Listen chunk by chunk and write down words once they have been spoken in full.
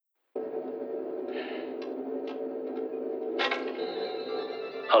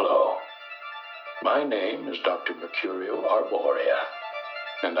Hello. My name is Dr. Mercurio Arborea,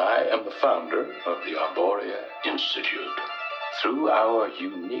 and I am the founder of the Arborea Institute. Through our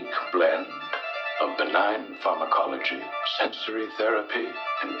unique blend of benign pharmacology, sensory therapy,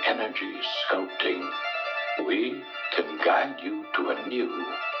 and energy sculpting, we can guide you to a new,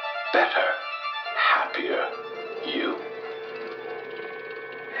 better, happier you.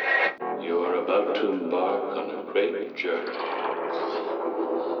 You are about to embark on a great journey.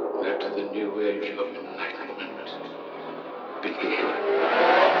 Let the new age of enlightenment begin.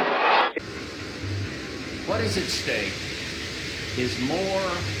 What is at stake is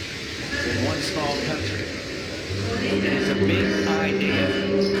more than one small country. It is a big idea,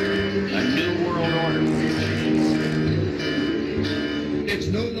 a new world order. It's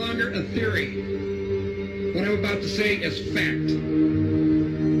no longer a theory. What I'm about to say is fact.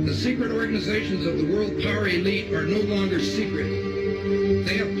 The secret organizations of the world power elite are no longer secret.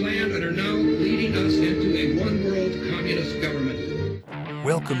 They have planned and are now leading us into a one-world communist government.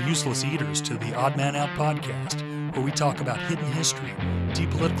 Welcome, useless eaters, to the Odd Man Out podcast, where we talk about hidden history, deep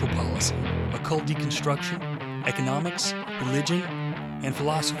political policy, occult deconstruction, economics, religion, and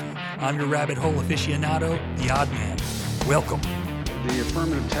philosophy. I'm your rabbit hole aficionado, the Odd Man. Welcome. The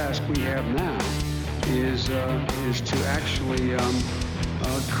affirmative task we have now is to actually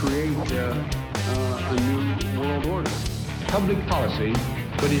create a new world order. Public policy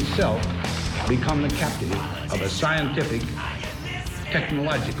could itself become the captive of a scientific,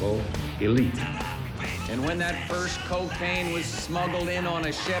 technological elite. And when that first cocaine was smuggled in on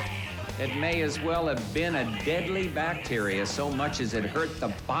a ship, it may as well have been a deadly bacteria, so much as it hurt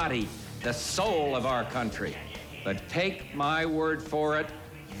the body, the soul of our country. But take my word for it,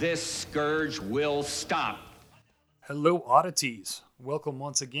 this scourge will stop. Hello, oddities. Welcome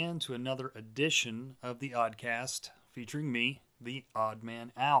once again to another edition of the Oddcast, featuring me, the Odd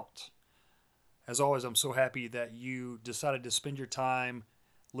Man Out. As always, I'm so happy that you decided to spend your time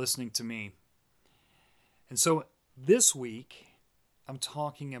listening to me. And so this week, I'm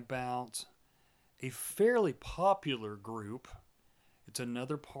talking about a fairly popular group. It's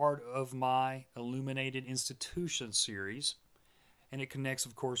another part of my Illuminated Institutions series, and it connects,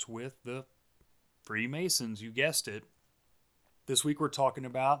 of course, with the Freemasons, you guessed it. This week we're talking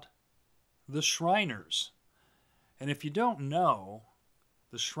about the Shriners. And if you don't know,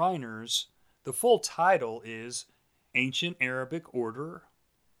 the Shriners, the full title is Ancient Arabic Order,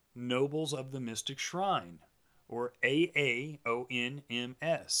 Nobles of the Mystic Shrine, or AAONMS.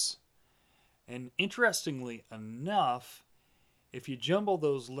 And interestingly enough, if you jumble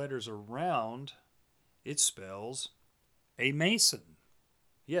those letters around, it spells a Mason.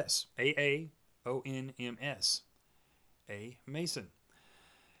 Yes, AAONMS. A Mason.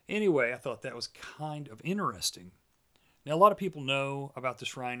 Anyway, I thought that was kind of interesting. Now, a lot of people know about the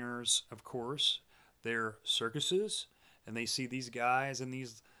Shriners, of course. They're circuses, and they see these guys in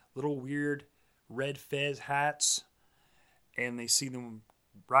these little weird red fez hats, and they see them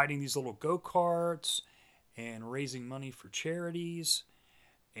riding these little go-karts and raising money for charities,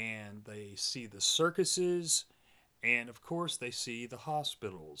 and they see the circuses, and of course they see the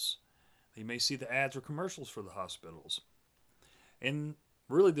hospitals. They may see the ads or commercials for the hospitals. And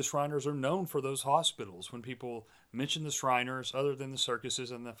really, the Shriners are known for those hospitals. When people mention the Shriners, other than the circuses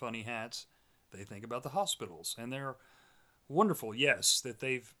and the funny hats, they think about the hospitals. And they're wonderful, yes, that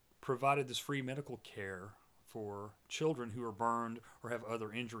they've provided this free medical care for children who are burned or have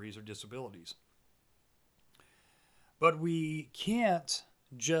other injuries or disabilities. But we can't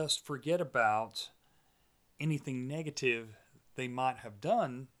just forget about anything negative they might have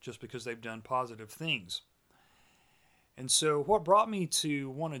done just because they've done positive things. And so what brought me to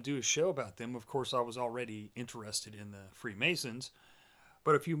want to do a show about them, of course, I was already interested in the Freemasons,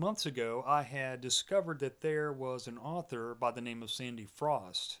 but a few months ago I had discovered that there was an author by the name of Sandy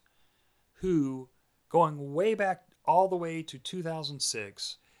Frost who, going way back all the way to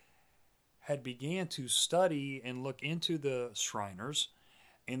 2006, had began to study and look into the Shriners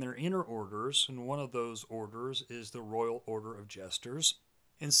and their inner orders, and one of those orders is the Royal Order of Jesters,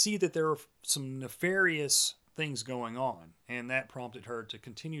 and see that there are some nefarious things going on, and that prompted her to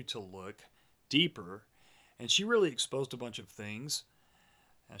continue to look deeper, and she really exposed a bunch of things.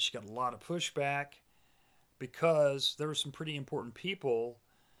 She got a lot of pushback because there were some pretty important people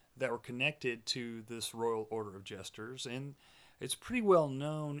that were connected to this Royal Order of Jesters, and it's pretty well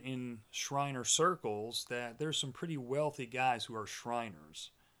known in Shriner circles that there's some pretty wealthy guys who are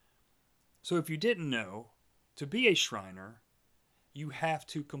Shriners. So if you didn't know, to be a Shriner, you have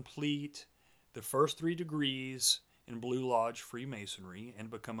to complete the first 3 degrees in Blue Lodge Freemasonry and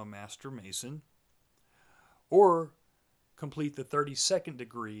become a Master Mason, or complete the 32nd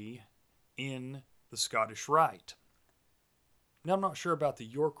degree in the Scottish Rite. Now, I'm not sure about the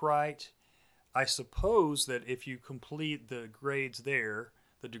York Rite. I suppose that if you complete the grades there,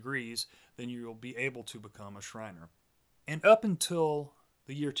 the degrees, then you'll be able to become a Shriner. And up until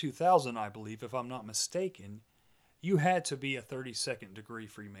the year 2000, I believe, if I'm not mistaken, you had to be a 32nd degree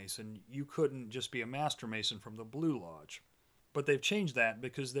Freemason. You couldn't just be a Master Mason from the Blue Lodge. But they've changed that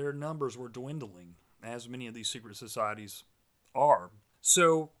because their numbers were dwindling, as many of these secret societies are.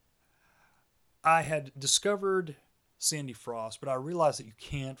 So I had discovered Sandy Frost, but I realized that you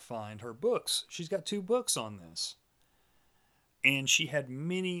can't find her books. She's got 2 books on this. And she had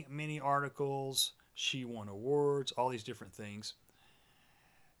many, many articles. She won awards, all these different things.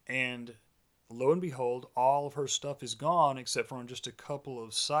 And lo and behold, all of her stuff is gone except for on just a couple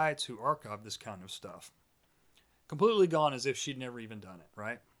of sites who archive this kind of stuff. Completely gone, as if she'd never even done it,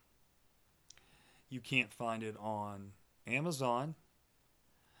 right? You can't find it on Amazon.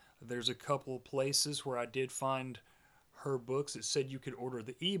 There's a couple of places where I did find her books. It said you could order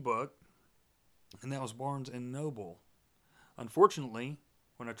the ebook, and that was Barnes & Noble. Unfortunately,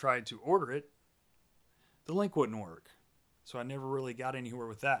 when I tried to order it, the link wouldn't work. So I never really got anywhere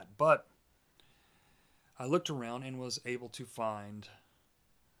with that. But I looked around and was able to find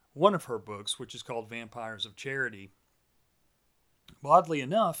one of her books, which is called Vampires of Charity. Well, oddly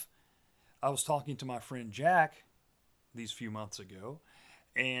enough, I was talking to my friend Jack these few months ago,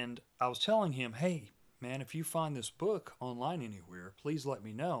 and I was telling him, hey, man, if you find this book online anywhere, please let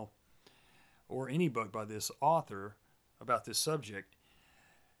me know, or any book by this author about this subject.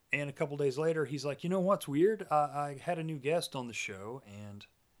 And a couple days later, he's like, you know what's weird? I had a new guest on the show, and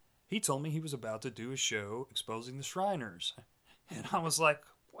he told me he was about to do a show exposing the Shriners. And I was like,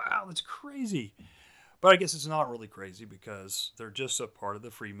 wow, that's crazy. But I guess it's not really crazy because they're just a part of the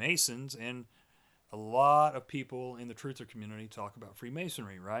Freemasons, and a lot of people in the truther community talk about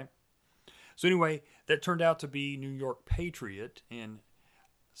Freemasonry, right? So anyway, that turned out to be New York Patriot, and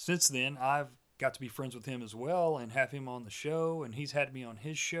since then I've got to be friends with him as well and have him on the show, and he's had me on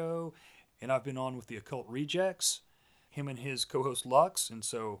his show, and I've been on with the Occult Rejects, him and his co-host Lux, and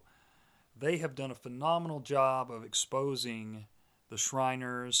so they have done a phenomenal job of exposing the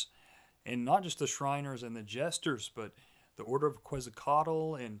Shriners, and not just the Shriners and the Jesters, but the Order of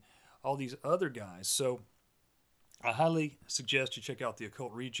Quetzalcoatl and all these other guys. So I highly suggest you check out the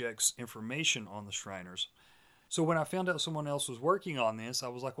Occult Rejects information on the Shriners. So when I found out someone else was working on this, I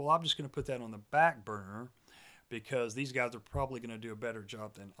was like, well, I'm just going to put that on the back burner because these guys are probably going to do a better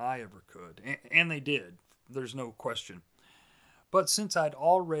job than I ever could. And they did. There's no question. But since I'd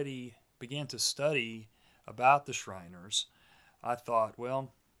already began to study about the Shriners, I thought,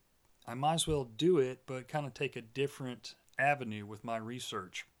 well, I might as well do it, but kind of take a different avenue with my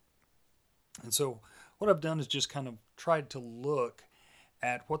research. And so what I've done is just kind of tried to look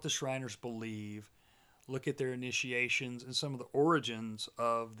at what the Shriners believe, look at their initiations and some of the origins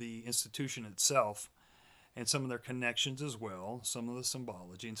of the institution itself, and some of their connections as well, some of the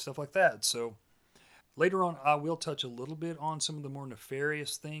symbology and stuff like that. So later on, I will touch a little bit on some of the more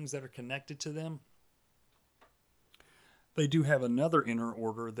nefarious things that are connected to them. They do have another inner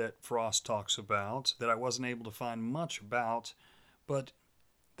order that Frost talks about that I wasn't able to find much about, but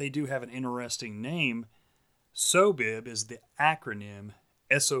they do have an interesting name. SOBIB is the acronym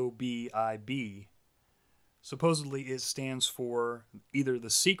SOBIB. Supposedly it stands for either the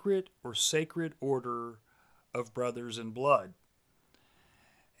Secret or Sacred Order of Brothers in Blood.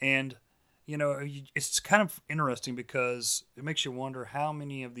 And, you know, it's kind of interesting because it makes you wonder how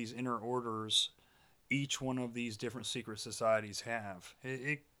many of these inner orders each one of these different secret societies have.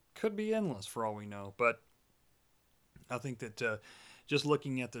 It could be endless for all we know, but I think that just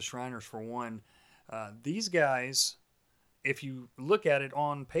looking at the Shriners for one, these guys, if you look at it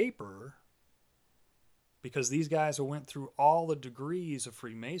on paper, because these guys went through all the degrees of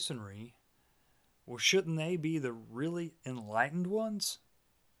Freemasonry, well, shouldn't they be the really enlightened ones?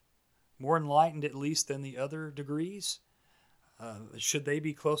 More enlightened at least than the other degrees? Should they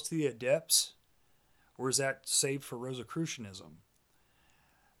be close to the adepts? Or is that saved for Rosicrucianism?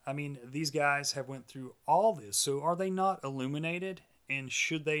 I mean, these guys have went through all this, so are they not illuminated? And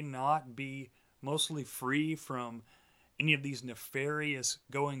should they not be mostly free from any of these nefarious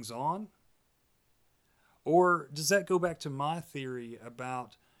goings-on? Or does that go back to my theory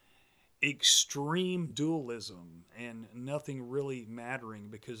about extreme dualism and nothing really mattering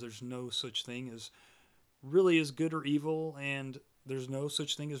because there's no such thing as really as good or evil, and there's no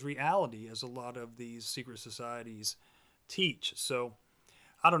such thing as reality as a lot of these secret societies teach? So,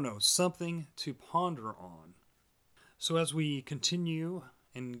 I don't know, something to ponder on. So as we continue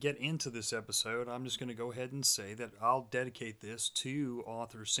and get into this episode, I'm just going to go ahead and say that I'll dedicate this to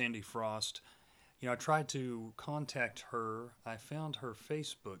author Sandy Frost. I tried to contact her. I found her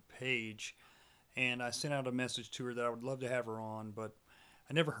Facebook page, and I sent out a message to her that I would love to have her on, but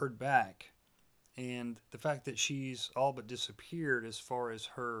I never heard back. And the fact that she's all but disappeared as far as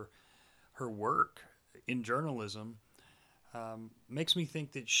her work in journalism makes me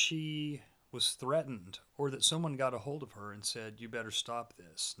think that she was threatened, or that someone got a hold of her and said, "You better stop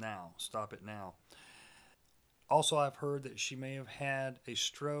this now. Stop it now." Also, I've heard that she may have had a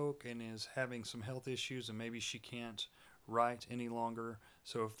stroke and is having some health issues, and maybe she can't write any longer.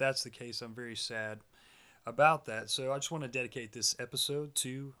 So if that's the case, I'm very sad about that. So I just want to dedicate this episode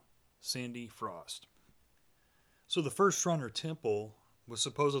to Sandy Frost. So the first Shriner Temple was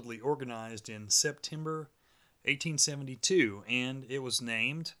supposedly organized in September 1872, and it was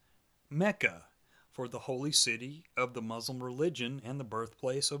named Mecca, for the holy city of the Muslim religion and the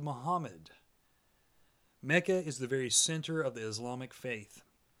birthplace of Muhammad. Mecca is the very center of the Islamic faith.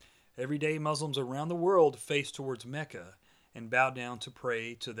 Every day, Muslims around the world face towards Mecca and bow down to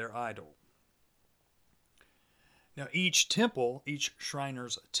pray to their idol. Now, each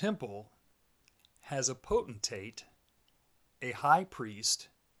Shriner's temple, has a potentate, a high priest,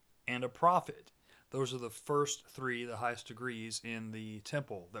 and a prophet. Those are the first three, the highest degrees in the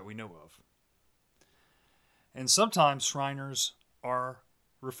temple that we know of. And sometimes Shriners are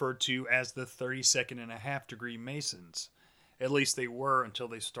referred to as the 32nd and a half degree Masons. At least they were until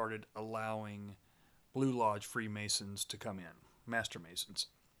they started allowing Blue Lodge Freemasons to come in, Master Masons.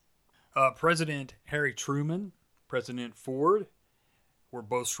 President Harry Truman, President Ford were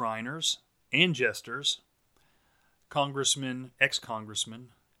both Shriners and jesters. Ex-Congressman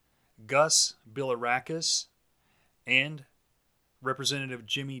Gus Bilirakis and Representative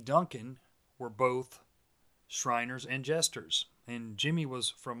Jimmy Duncan were both Shriners and jesters. And Jimmy was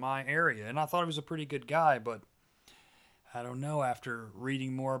from my area, and I thought he was a pretty good guy, but I don't know, after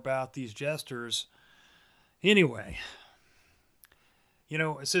reading more about these jesters. Anyway,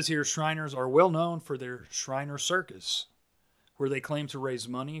 it says here, Shriners are well known for their Shriner Circus, where they claim to raise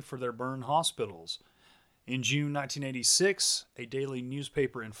money for their burned hospitals. In June 1986, a daily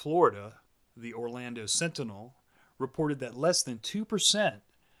newspaper in Florida, the Orlando Sentinel, reported that less than 2%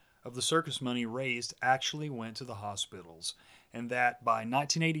 of the circus money raised actually went to the hospitals, and that by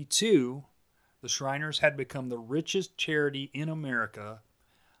 1982, the Shriners had become the richest charity in America,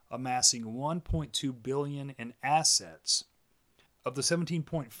 amassing $1.2 billion in assets. Of the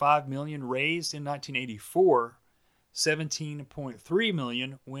 $17.5 million raised in 1984, $17.3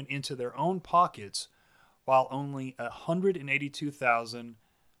 million went into their own pockets, while only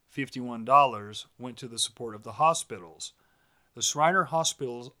 $182,051 went to the support of the hospitals. The Shriner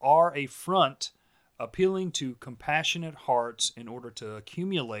hospitals are a front appealing to compassionate hearts in order to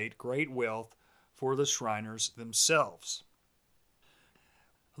accumulate great wealth for the Shriners themselves.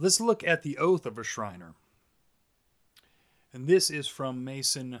 Let's look at the oath of a Shriner. And this is from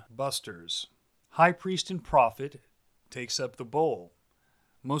Mason Busters. High priest and prophet takes up the bowl.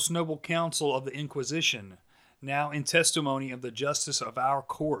 Most noble council of the Inquisition, now in testimony of the justice of our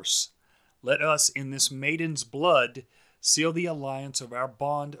course, let us in this maiden's blood seal the alliance of our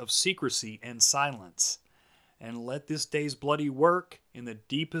bond of secrecy and silence, and let this day's bloody work in the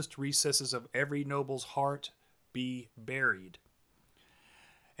deepest recesses of every noble's heart be buried.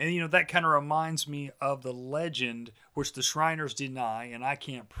 And that kind of reminds me of the legend, which the Shriners deny and I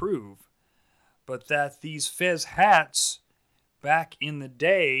can't prove, but that these fez hats back in the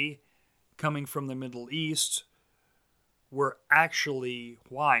day, coming from the Middle East, were actually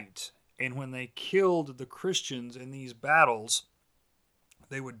white. And when they killed the Christians in these battles,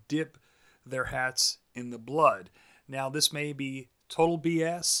 they would dip their hats in the blood. Now, this may be total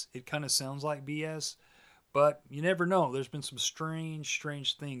BS. It kind of sounds like BS, but you never know. There's been some strange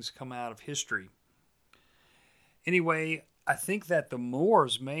things come out of history. Anyway, I think that the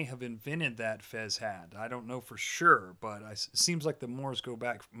Moors may have invented that fez hat. I don't know for sure, but it seems like the Moors go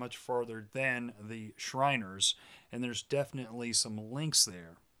back much farther than the Shriners, and there's definitely some links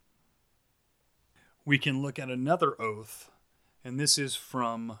there. We can look at another oath, and this is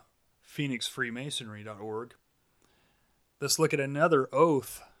from phoenixfreemasonry.org. Let's look at another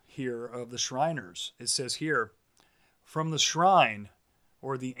oath here of the Shriners. It says here, from the shrine,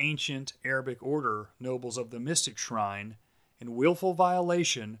 or the ancient Arabic order, nobles of the mystic shrine, in willful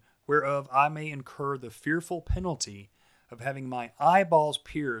violation whereof I may incur the fearful penalty of having my eyeballs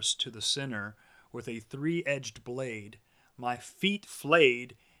pierced to the center with a three-edged blade, my feet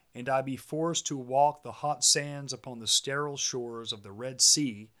flayed, and I be forced to walk the hot sands upon the sterile shores of the Red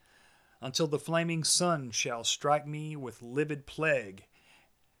Sea, until the flaming sun shall strike me with livid plague,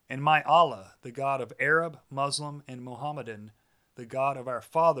 And my Allah, the God of Arab, Muslim, and Mohammedan, the God of our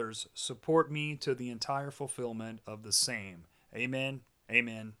fathers, support me to the entire fulfillment of the same. Amen,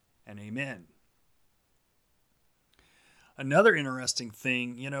 amen, and amen. Another interesting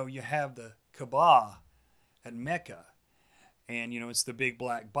thing, you have the Kaaba at Mecca, and, it's the big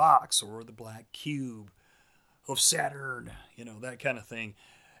black box or the black cube of Saturn, that kind of thing.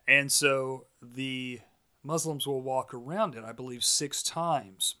 And so the Muslims will walk around it, I believe, 6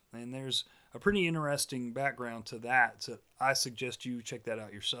 times. And there's a pretty interesting background to that. So I suggest you check that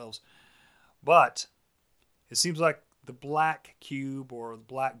out yourselves. But it seems like the black cube or the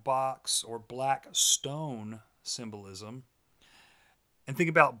black box or black stone symbolism. And think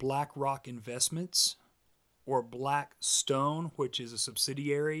about BlackRock Investments or Blackstone, which is a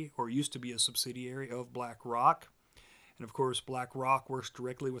subsidiary or used to be a subsidiary of BlackRock. And of course, BlackRock works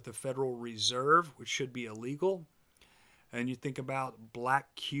directly with the Federal Reserve, which should be illegal. And you think about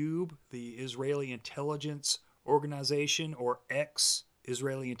Black Cube, the Israeli intelligence organization, or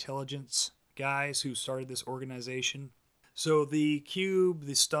ex-Israeli intelligence guys who started this organization. So the cube,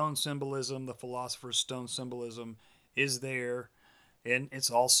 the stone symbolism, the philosopher's stone symbolism is there. And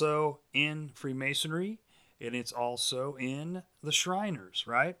it's also in Freemasonry, and it's also in the Shriners,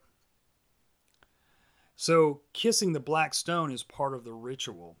 right? So kissing the black stone is part of the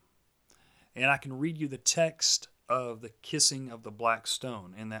ritual. And I can read you the text of the kissing of the black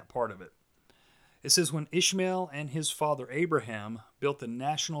stone in that part of it. It says, when Ishmael and his father Abraham built the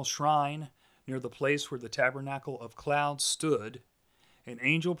national shrine near the place where the tabernacle of clouds stood, an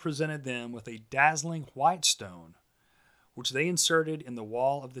angel presented them with a dazzling white stone, which they inserted in the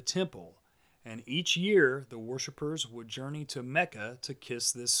wall of the temple, and each year the worshippers would journey to Mecca to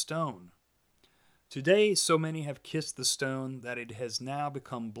kiss this stone. Today, so many have kissed the stone that it has now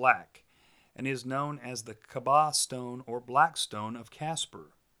become black, and is known as the Kaaba stone or black stone of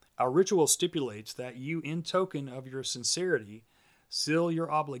Casper. Our ritual stipulates that you, in token of your sincerity, seal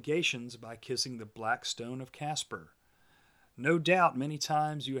your obligations by kissing the black stone of Casper. No doubt many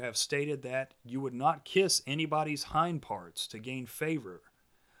times you have stated that you would not kiss anybody's hind parts to gain favor.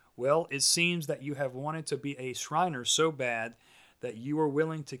 Well, it seems that you have wanted to be a Shriner so bad that you are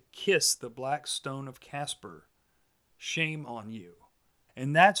willing to kiss the black stone of Casper. Shame on you.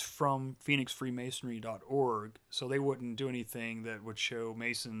 And that's from phoenixfreemasonry.org, so they wouldn't do anything that would show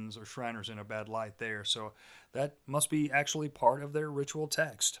Masons or Shriners in a bad light there. So that must be actually part of their ritual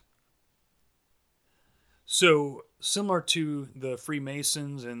text. So similar to the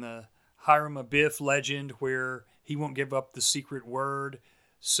Freemasons and the Hiram Abiff legend where he won't give up the secret word,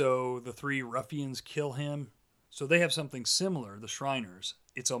 so the 3 ruffians kill him. So they have something similar, the Shriners.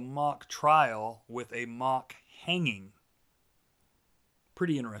 It's a mock trial with a mock hanging.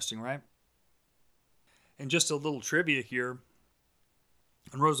 Pretty interesting, right? And just a little trivia here.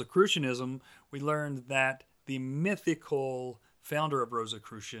 In Rosicrucianism, we learned that the mythical founder of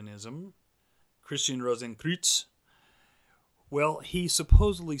Rosicrucianism, Christian Rosenkreuz, well, he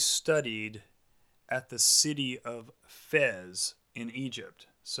supposedly studied at the city of Fez in Egypt.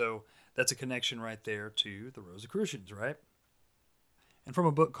 So that's a connection right there to the Rosicrucians, right? And from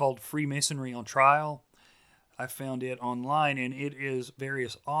a book called Freemasonry on Trial, I found it online, and it is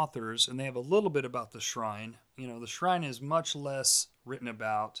various authors, and they have a little bit about the shrine. The shrine is much less written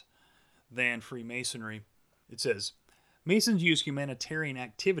about than Freemasonry. It says, Masons use humanitarian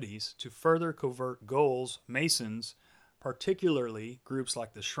activities to further covert goals. Masons, particularly groups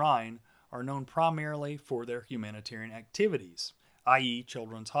like the Shrine, are known primarily for their humanitarian activities, i.e.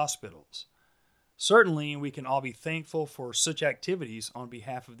 children's hospitals. Certainly, we can all be thankful for such activities on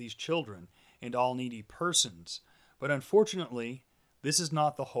behalf of these children and all needy persons, but unfortunately, this is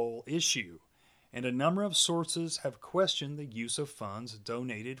not the whole issue, and a number of sources have questioned the use of funds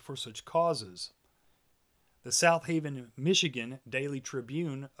donated for such causes. The South Haven, Michigan Daily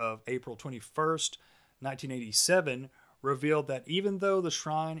Tribune of April 21st, 1987 revealed that even though the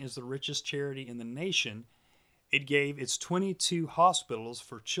Shrine is the richest charity in the nation, it gave its 22 hospitals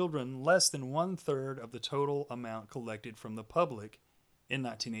for children less than 1/3 of the total amount collected from the public in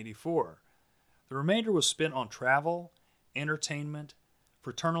 1984. The remainder was spent on travel, entertainment,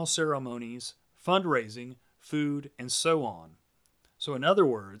 fraternal ceremonies, fundraising, food, and so on. So in other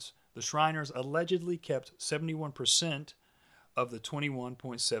words, the Shriners allegedly kept 71% of the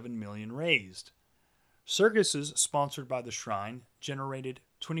 $21.7 million raised. Circuses sponsored by the Shrine generated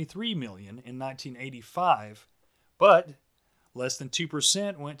 $23 million in 1985, but less than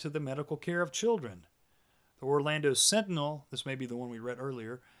 2% went to the medical care of children. The Orlando Sentinel, this may be the one we read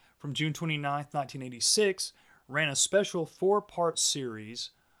earlier, from June 29, 1986, ran a special 4-part series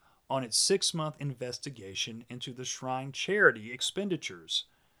on its 6-month investigation into the Shrine charity expenditures.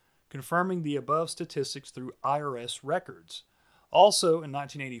 confirming the above statistics through IRS records. Also, in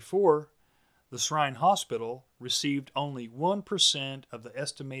 1984, the Shrine Hospital received only 1% of the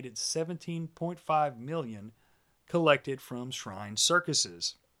estimated $17.5 million collected from Shrine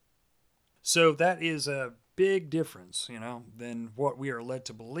circuses. So that is a big difference, than what we are led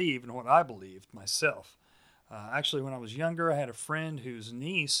to believe and what I believed myself. Actually, when I was younger, I had a friend whose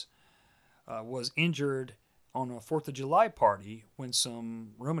niece was injured on a 4th of July party when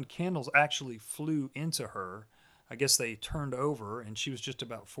some Roman candles actually flew into her. I guess they turned over and she was just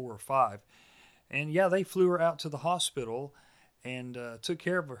about 4 or 5. And yeah, they flew her out to the hospital and took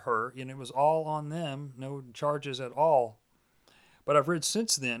care of her, and it was all on them, no charges at all. But I've read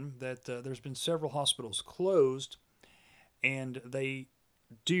since then that there's been several hospitals closed, and they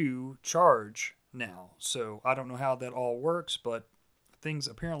do charge now. So I don't know how that all works, but things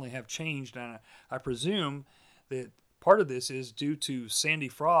apparently have changed, and I presume that part of this is due to Sandy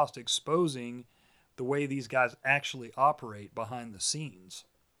Frost exposing the way these guys actually operate behind the scenes.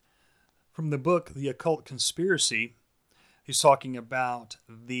 From the book, The Occult Conspiracy, he's talking about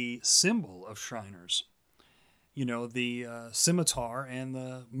the symbol of Shriners. The scimitar and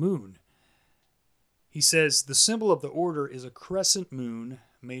the moon. He says, the symbol of the order is a crescent moon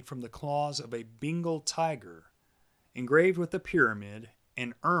made from the claws of a Bengal tiger, engraved with a pyramid,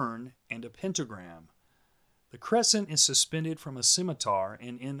 an urn, and a pentagram. The crescent is suspended from a scimitar,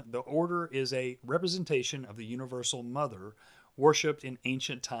 and in the order is a representation of the Universal Mother, worshipped in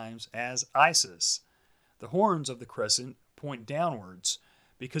ancient times as Isis. The horns of the crescent point downwards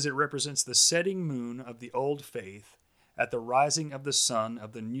because it represents the setting moon of the old faith at the rising of the sun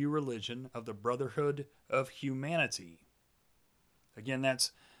of the new religion of the Brotherhood of Humanity. Again,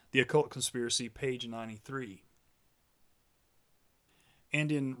 that's The Occult Conspiracy, page 93.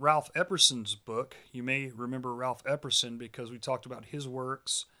 And in Ralph Epperson's book, you may remember Ralph Epperson because we talked about his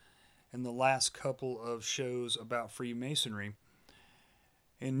works in the last couple of shows about Freemasonry.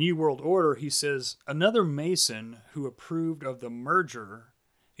 In New World Order, he says, another Mason who approved of the merger,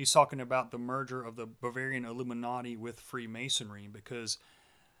 he's talking about the merger of the Bavarian Illuminati with Freemasonry, because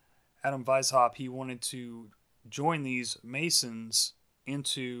Adam Weishaupt, he wanted to join these Masons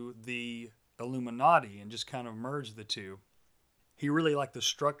into the Illuminati and just kind of merge the two. He really liked the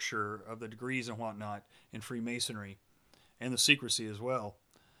structure of the degrees and whatnot in Freemasonry and the secrecy as well.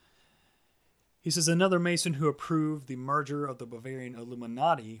 He says another Mason who approved the merger of the Bavarian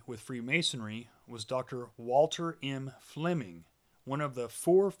Illuminati with Freemasonry was Dr. Walter M. Fleming, one of the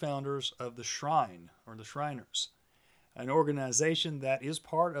 4 founders of the Shrine, or the Shriners, an organization that is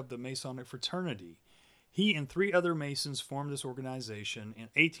part of the Masonic fraternity. He and 3 other Masons formed this organization in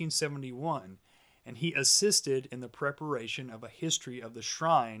 1871, and he assisted in the preparation of a history of the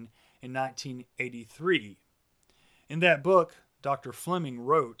Shrine in 1983. In that book, Dr. Fleming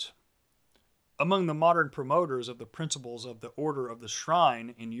wrote, among the modern promoters of the principles of the Order of the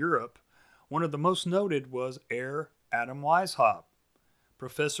Shrine in Europe, one of the most noted was Herr Adam Weishaupt,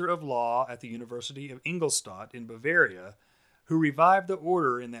 professor of law at the University of Ingolstadt in Bavaria, who revived the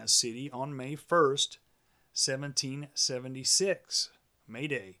order in that city on May 1st, 1776, May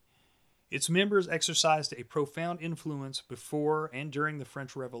Day. Its members exercised a profound influence before and during the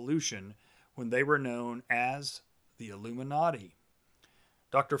French Revolution, when they were known as the Illuminati.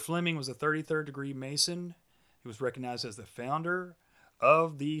 Dr. Fleming was a 33rd degree Mason. He was recognized as the founder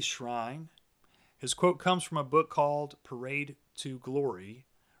of the Shrine. His quote comes from a book called Parade to Glory,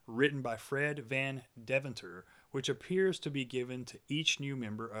 written by Fred Van Deventer, which appears to be given to each new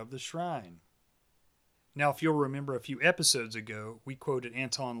member of the Shrine. Now, if you'll remember a few episodes ago, we quoted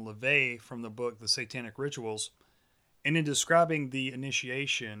Anton LaVey from the book The Satanic Rituals, and in describing the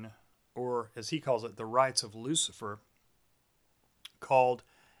initiation, or as he calls it, the rites of Lucifer, called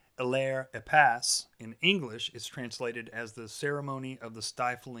L'air Épaisse. In English, it's translated as the ceremony of the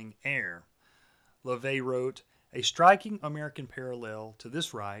stifling air. LaVey wrote, a striking American parallel to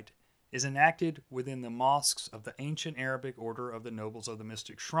this rite is enacted within the mosques of the ancient Arabic order of the Nobles of the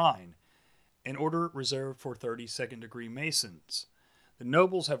Mystic Shrine, an order reserved for 32nd degree Masons. The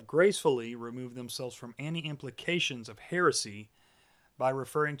nobles have gracefully removed themselves from any implications of heresy by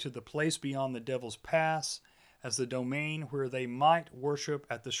referring to the place beyond the Devil's Pass as the domain where they might worship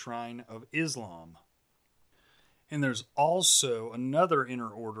at the shrine of Islam. And there's also another inner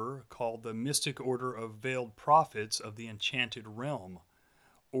order called the Mystic Order of Veiled Prophets of the Enchanted Realm,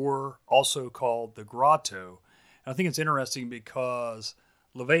 or also called the Grotto. And I think it's interesting because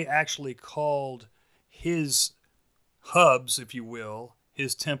LaVey actually called his hubs, if you will,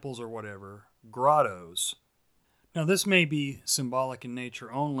 his temples or whatever, grottos. Now, this may be symbolic in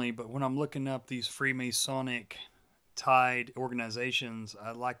nature only, but when I'm looking up these Freemasonic tied organizations,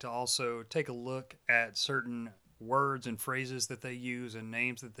 I'd like to also take a look at certain words and phrases that they use and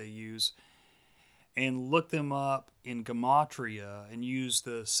names that they use and look them up in gematria and use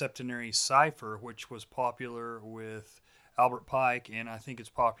the septenary cipher, which was popular with Albert Pike, and I think it's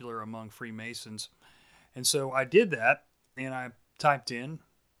popular among Freemasons. And so I did that, and I typed in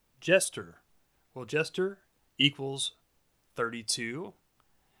Jester. Well, Jester equals 32,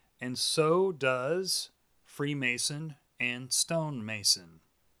 and so does Freemason and Stonemason.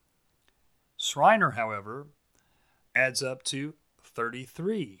 Shriner, however, adds up to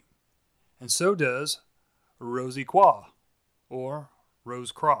 33, and so does Rosicroix, or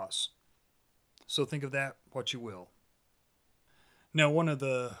Rose Cross. So think of that what you will. Now, one of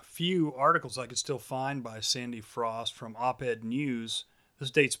the few articles I could still find by Sandy Frost from Op-Ed News, this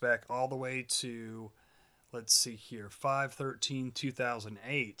dates back all the way to, let's see here,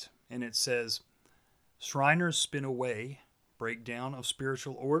 5/13/2008, and it says, Shriners spin away, breakdown of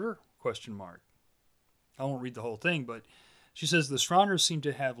spiritual order? ? I won't read the whole thing, but she says the Shriners seem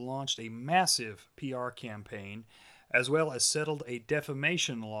to have launched a massive PR campaign, as well as settled a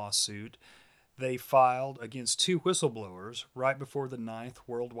defamation lawsuit they filed against 2 whistleblowers right before the 9th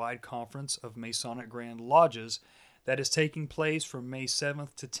Worldwide Conference of Masonic Grand Lodges that is taking place from May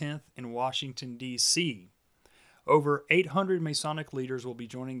 7th to 10th in Washington, D.C. Over 800 Masonic leaders will be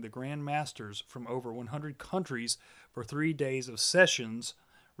joining the Grand Masters from over 100 countries for 3 days of sessions,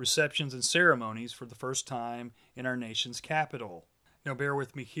 receptions, and ceremonies for the first time in our nation's capital. Now, bear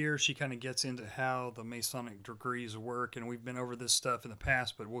with me here. She kind of gets into how the Masonic degrees work, and we've been over this stuff in the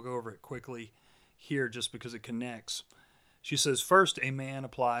past, but we'll go over it quickly here just because it connects. She says, first, a man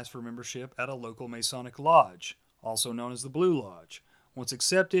applies for membership at a local Masonic lodge, also known as the Blue Lodge. Once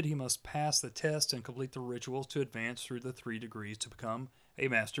accepted, he must pass the test and complete the rituals to advance through the 3 degrees to become a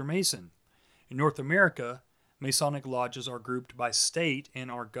Master Mason. In North America, Masonic lodges are grouped by state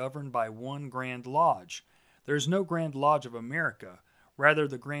and are governed by one Grand Lodge. There is no Grand Lodge of America. Rather,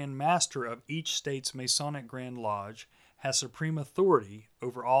 the Grand Master of each state's Masonic Grand Lodge has supreme authority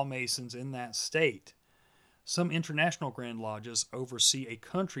over all Masons in that state. Some international Grand Lodges oversee a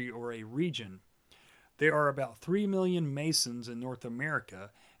country or a region. There are about 3 million Masons in North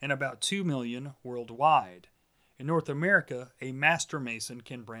America and about 2 million worldwide. In North America, a Master Mason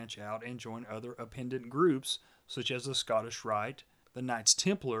can branch out and join other appendant groups such as the Scottish Rite, the Knights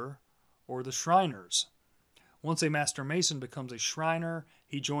Templar, or the Shriners. Once a Master Mason becomes a Shriner,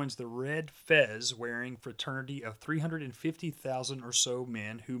 he joins the Red Fez-wearing fraternity of 350,000 or so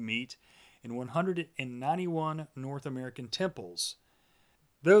men who meet in 191 North American temples.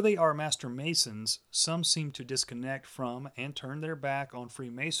 Though they are Master Masons, some seem to disconnect from and turn their back on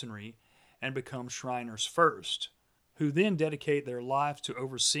Freemasonry and become Shriners first, who then dedicate their lives to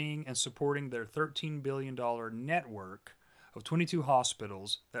overseeing and supporting their $13 billion network of 22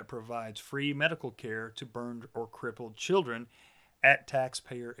 hospitals that provides free medical care to burned or crippled children at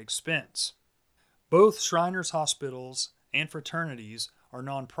taxpayer expense. Both Shriners hospitals and fraternities are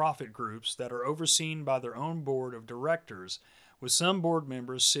nonprofit groups that are overseen by their own board of directors, with some board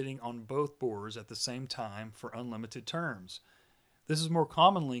members sitting on both boards at the same time for unlimited terms. This is more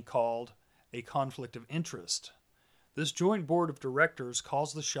commonly called a conflict of interest. This joint board of directors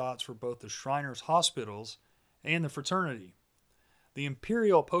calls the shots for both the Shriners hospitals and the fraternity. The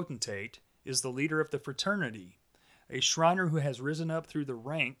imperial potentate is the leader of the fraternity, a Shriner who has risen up through the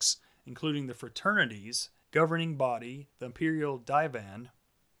ranks, including the fraternity's governing body, the imperial divan,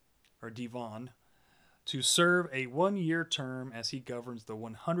 to serve a 1-year term as he governs the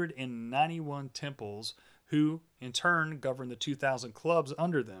 191 temples, who, in turn, govern the 2,000 clubs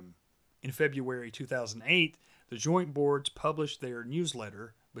under them. In February 2008, the joint boards published their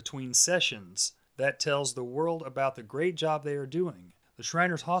newsletter, Between Sessions, that tells the world about the great job they are doing. The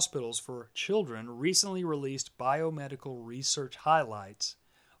Shriners Hospitals for Children recently released Biomedical Research Highlights,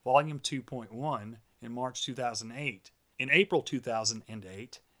 Volume 2.1, in March 2008. In April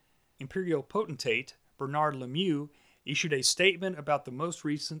 2008, Imperial Potentate Bernard Lemieux issued a statement about the most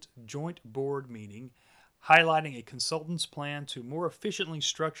recent joint board meeting, highlighting a consultant's plan to more efficiently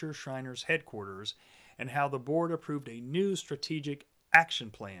structure Shriners headquarters and how the board approved a new strategic action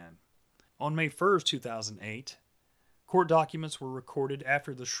plan. On May 1st, 2008, court documents were recorded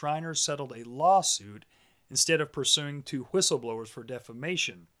after the Shriners settled a lawsuit instead of pursuing 2 whistleblowers for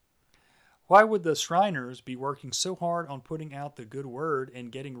defamation. Why would the Shriners be working so hard on putting out the good word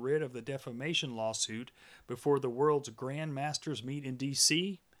and getting rid of the defamation lawsuit before the world's Grand Masters meet in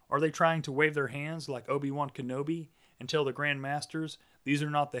D.C.? Are they trying to wave their hands like Obi-Wan Kenobi and tell the Grand Masters these are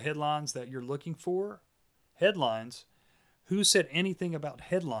not the headlines that you're looking for? Headlines? Who said anything about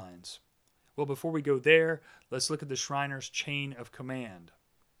headlines? Well, before we go there, let's look at the Shriners' chain of command.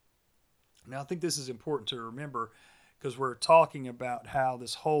 Now, I think this is important to remember because we're talking about how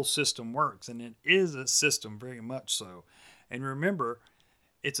this whole system works, and it is a system, very much so. And remember,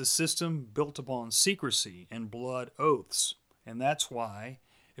 it's a system built upon secrecy and blood oaths, and that's why,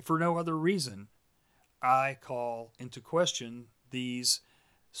 if for no other reason, I call into question these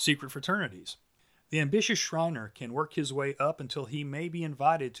secret fraternities. The ambitious Shriner can work his way up until he may be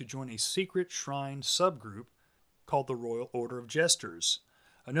invited to join a secret shrine subgroup called the Royal Order of Jesters,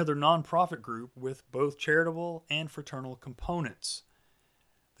 another non-profit group with both charitable and fraternal components.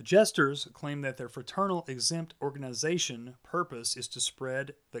 The Jesters claim that their fraternal exempt organization purpose is to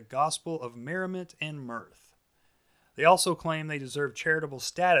spread the gospel of merriment and mirth. They also claim they deserve charitable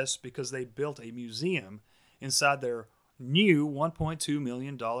status because they built a museum inside their new $1.2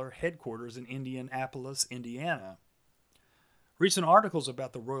 million headquarters in Indianapolis, Indiana. Recent articles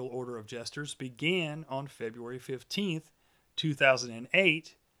about the Royal Order of Jesters began on February 15th,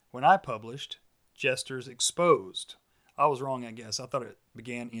 2008, when I published Jesters Exposed. I was wrong, I guess. I thought it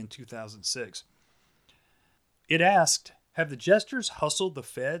began in 2006. It asked, have the Jesters hustled the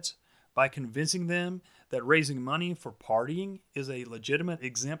feds by convincing them that raising money for partying is a legitimate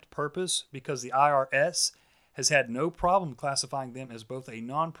exempt purpose because the IRS has had no problem classifying them as both a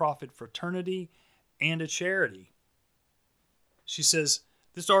nonprofit fraternity and a charity? She says,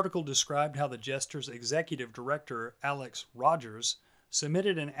 this article described how the Jesters executive director, Alex Rogers,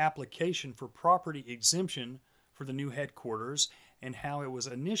 submitted an application for property exemption for the new headquarters and how it was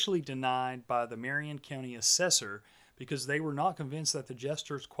initially denied by the Marion County assessor because they were not convinced that the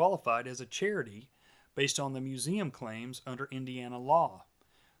Jesters qualified as a charity based on the museum claims under Indiana law.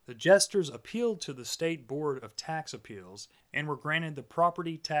 The Jesters appealed to the State Board of Tax Appeals and were granted the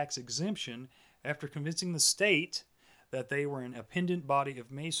property tax exemption after convincing the state that they were an appendant body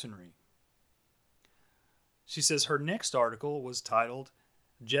of Masonry. She says her next article was titled,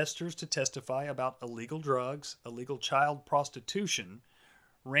 Jesters to Testify About Illegal Drugs, Illegal Child Prostitution,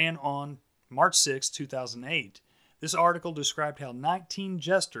 ran on March 6, 2008. This article described how 19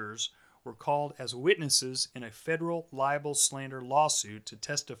 jesters were called as witnesses in a federal libel slander lawsuit to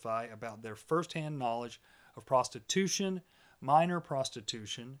testify about their firsthand knowledge of prostitution, minor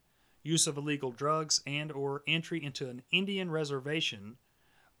prostitution, use of illegal drugs, and or entry into an Indian reservation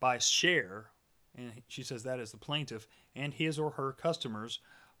by Cher, and she says that is the plaintiff, and his or her customers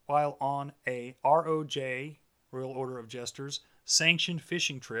while on a ROJ, Royal Order of Jesters, sanctioned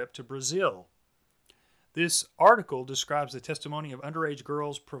fishing trip to Brazil. This article describes the testimony of underage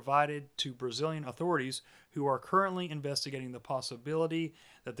girls provided to Brazilian authorities who are currently investigating the possibility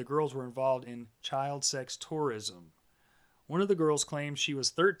that the girls were involved in child sex tourism. One of the girls claimed she was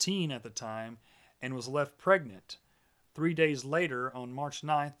 13 at the time and was left pregnant. 3 days later, on March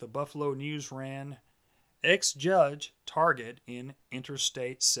 9th, the Buffalo News ran ex-judge target in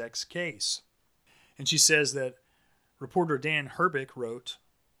interstate sex case. And she says that reporter Dan Herbick wrote,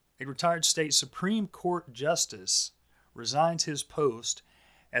 a retired state Supreme Court justice resigns his post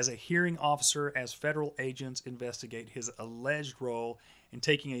as a hearing officer as federal agents investigate his alleged role in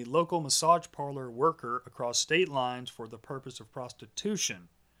taking a local massage parlor worker across state lines for the purpose of prostitution.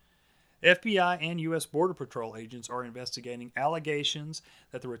 FBI and U.S. Border Patrol agents are investigating allegations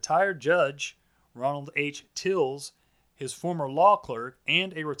that the retired judge, Ronald H. Tills, his former law clerk,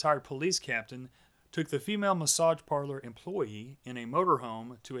 and a retired police captain took the female massage parlor employee in a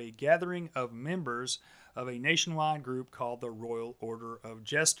motorhome to a gathering of members of a nationwide group called the Royal Order of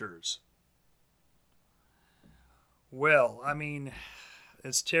Jesters. Well, I mean,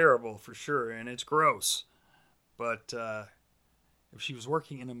 it's terrible for sure, and it's gross. But if she was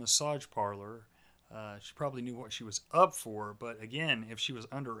working in a massage parlor, she probably knew what she was up for. But again, if she was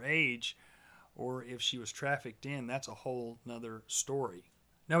underage or if she was trafficked in, that's a whole nother story.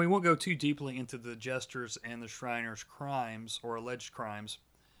 Now, we won't go too deeply into the Jesters and the Shriners' crimes or alleged crimes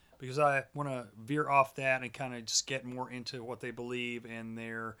because I want to veer off that and kind of just get more into what they believe and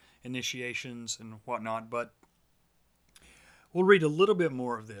their initiations and whatnot. But we'll read a little bit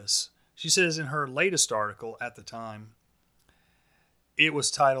more of this. She says in her latest article at the time, it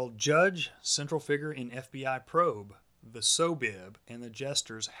was titled Judge, Central Figure in FBI Probe, the SOBIB and the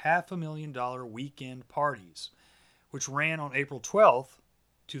Jesters' $500,000 Weekend Parties, which ran on April 12th,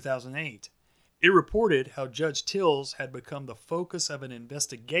 2008. It reported how Judge Tills had become the focus of an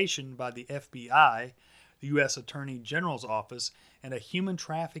investigation by the FBI, the U.S. Attorney General's Office, and a human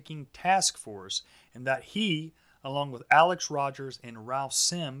trafficking task force, and that he, along with Alex Rogers and Ralph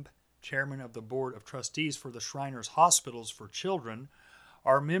Simb, chairman of the Board of Trustees for the Shriners Hospitals for Children,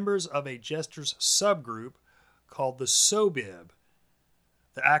 are members of a Jesters subgroup called the SOBIB,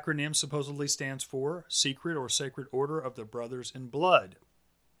 The acronym supposedly stands for Secret or Sacred Order of the Brothers in Blood.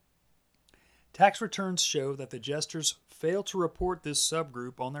 Tax returns show that the jesters failed to report this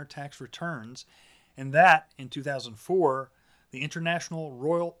subgroup on their tax returns, and that, in 2004, the International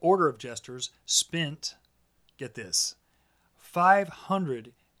Royal Order of Jesters spent, get this,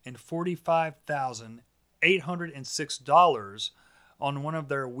 $545,806 on one of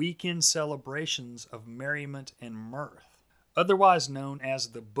their weekend celebrations of merriment and mirth, otherwise known as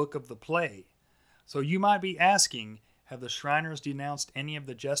the Book of the Play. So you might be asking, have the Shriners denounced any of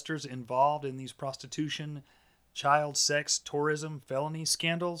the jesters involved in these prostitution, child sex, tourism, felony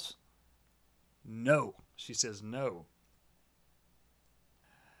scandals? No. She says no.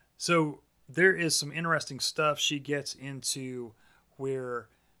 So there is some interesting stuff she gets into where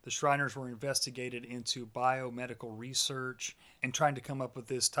the Shriners were investigated into biomedical research and trying to come up with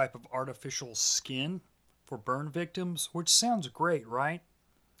this type of artificial skin for burn victims, which sounds great, right?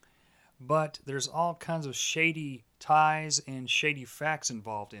 But there's all kinds of shady ties and shady facts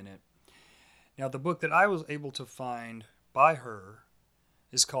involved in it. Now, the book that I was able to find by her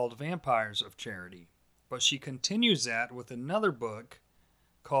is called Vampires of Charity, but she continues that with another book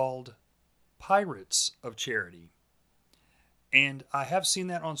called Pirates of Charity. And I have seen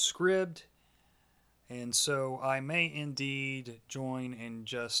that on Scribd, and so I may indeed join and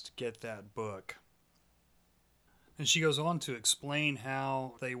just get that book. And she goes on to explain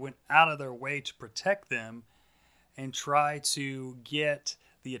how they went out of their way to protect them and try to get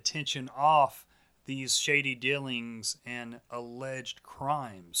the attention off these shady dealings and alleged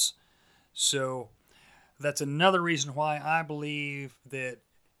crimes. So that's another reason why I believe that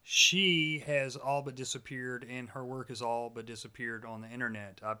she has all but disappeared and her work has all but disappeared on the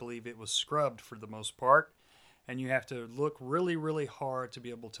internet. I believe it was scrubbed for the most part, and you have to look really, really hard to be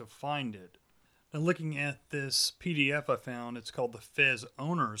able to find it. Now, looking at this PDF I found, it's called the Fez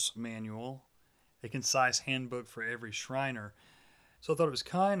Owner's Manual, a concise handbook for every Shriner. So I thought it was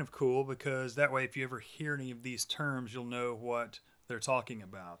kind of cool because that way if you ever hear any of these terms, you'll know what they're talking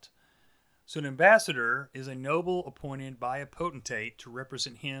about. So an ambassador is a noble appointed by a potentate to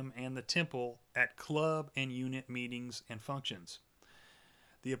represent him and the temple at club and unit meetings and functions.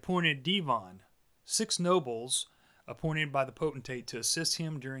 The appointed divan, 6 nobles appointed by the potentate to assist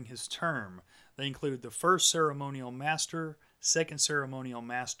him during his term. They include the first ceremonial master, second ceremonial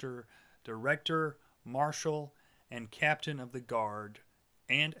master, director, marshal, and captain of the guard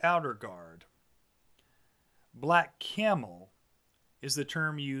and outer guard. Black camel is the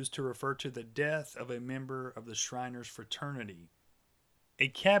term used to refer to the death of a member of the Shriners fraternity. A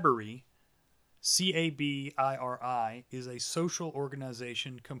cabiri, C-A-B-I-R-I, is a social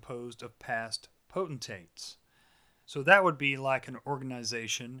organization composed of past potentates. So that would be like an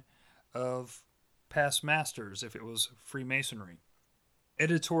organization of past masters if it was Freemasonry.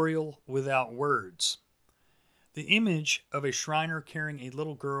 Editorial without words. The image of a Shriner carrying a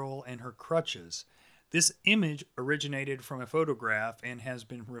little girl and her crutches. This image originated from a photograph and has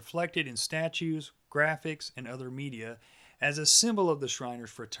been reflected in statues, graphics, and other media as a symbol of the Shriners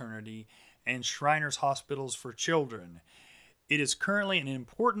fraternity and Shriners Hospitals for Children. It is currently an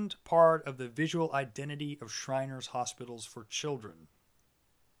important part of the visual identity of Shriners Hospitals for Children.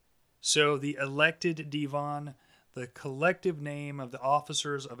 So the elected divan, the collective name of the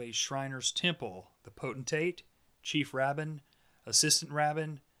officers of a Shriners temple, the potentate, chief rabbin, assistant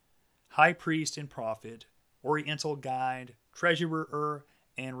rabbin, high priest and prophet, oriental guide, treasurer,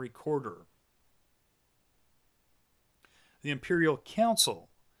 and recorder. The Imperial Council,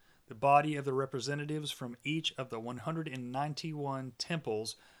 the body of the representatives from each of the 191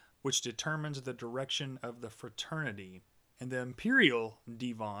 temples, which determines the direction of the fraternity. And the Imperial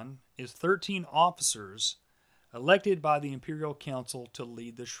Divan is 13 officers elected by the Imperial Council to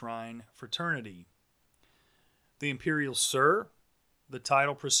lead the Shrine fraternity. The Imperial Sir, the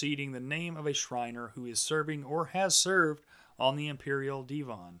title preceding the name of a Shriner who is serving or has served on the Imperial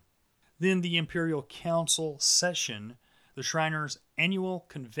Divan. Then the Imperial Council Session, the Shriners' annual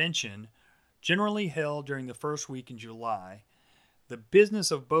convention, generally held during the first week in July. The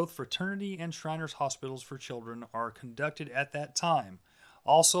business of both fraternity and Shriners Hospitals for Children are conducted at that time.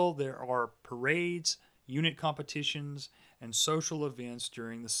 Also, there are parades, unit competitions, and social events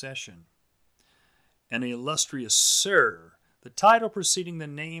during the session. An illustrious Sir, the title preceding the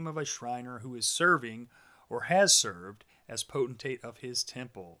name of a Shriner who is serving or has served as potentate of his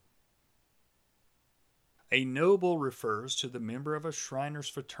temple. A noble refers to the member of a Shriners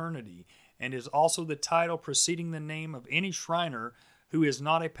fraternity and is also the title preceding the name of any Shriner who is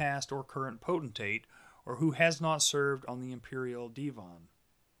not a past or current potentate or who has not served on the Imperial Divan.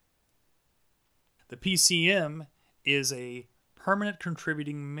 The PCM is a permanent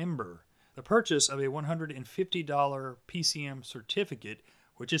contributing member. The purchase of a $150 PCM certificate,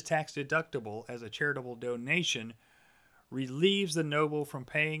 which is tax deductible as a charitable donation, relieves the noble from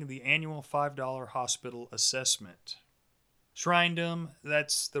paying the annual $5 hospital assessment. Shrindom,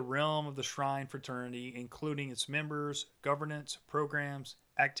 that's the realm of the shrine fraternity, including its members, governance, programs,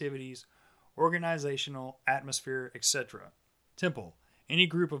 activities, organizational, atmosphere, etc. Temple, any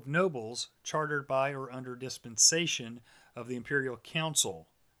group of nobles chartered by or under dispensation of the Imperial Council.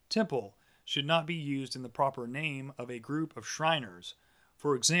 Temple should not be used in the proper name of a group of Shriners.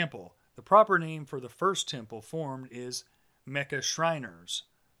 For example, the proper name for the first temple formed is Mecca Shriners,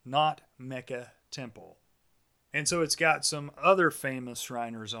 not Mecca Temple. And so it's got some other famous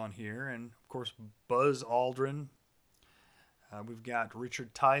Shriners on here, and of course Buzz Aldrin. We've got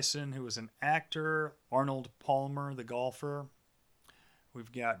Richard Tyson, who was an actor, Arnold Palmer, the golfer.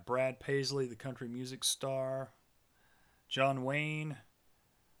 We've got Brad Paisley, the country music star, John Wayne,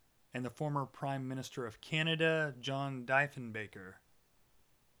 and the former Prime Minister of Canada, John Diefenbaker.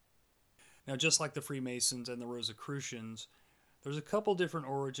 Now, just like the Freemasons and the Rosicrucians, there's a couple different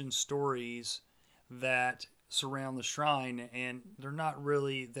origin stories that surround the shrine, and they're not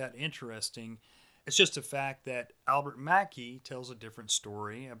really that interesting. It's just a fact that Albert Mackey tells a different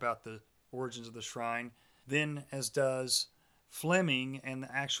story about the origins of the shrine than as does Fleming and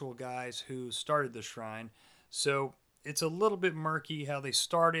the actual guys who started the shrine. So it's a little bit murky how they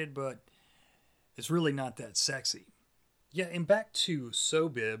started, but it's really not that sexy. Yeah, and back to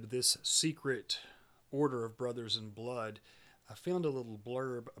Sobib, this secret order of brothers in blood, I found a little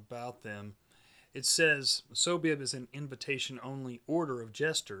blurb about them. It says, Sobib is an invitation-only order of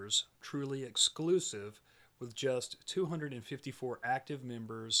jesters, truly exclusive, with just 254 active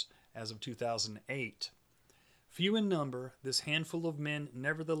members as of 2008. Few in number, this handful of men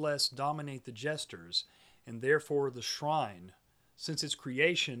nevertheless dominate the jesters, and therefore the shrine. Since its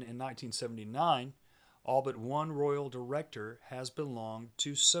creation in 1979, all but one royal director has belonged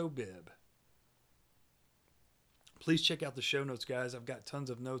to Sobib. Please check out the show notes, guys. I've got tons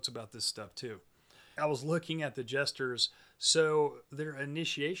of notes about this stuff, too. I was looking at the jesters, so their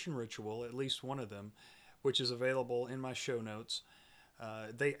initiation ritual, at least one of them, which is available in my show notes,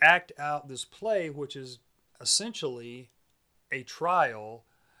 they act out this play, which is essentially a trial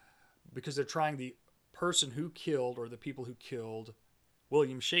because they're trying the person who killed or the people who killed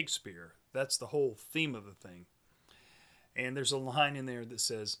William Shakespeare. That's the whole theme of the thing. And there's a line in there that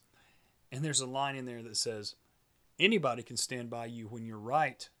says, anybody can stand by you when you're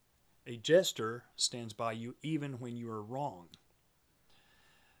right. A jester stands by you even when you are wrong.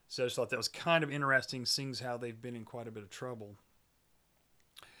 So I just thought that was kind of interesting, seeing how they've been in quite a bit of trouble.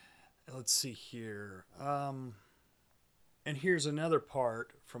 Let's see here. And here's another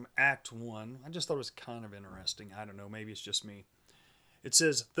part from Act 1. I just thought it was kind of interesting. I don't know, maybe it's just me. It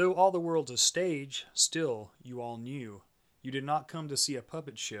says, though all the world's a stage, still you all knew. You did not come to see a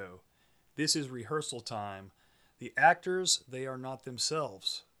puppet show. This is rehearsal time. The actors, they are not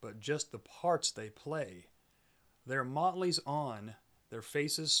themselves, but just the parts they play. Their motleys on, their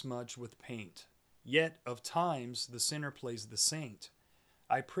faces smudged with paint. Yet of times the sinner plays the saint.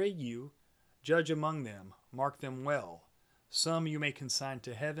 I pray you, judge among them, mark them well. Some you may consign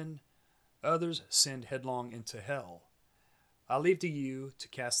to heaven, others send headlong into hell. I leave to you to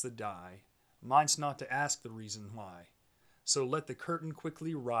cast the die. Mine's not to ask the reason why. So let the curtain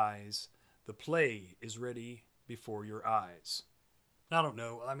quickly rise. The play is ready before your eyes. I don't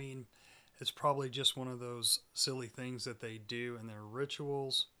know. I mean, it's probably just one of those silly things that they do in their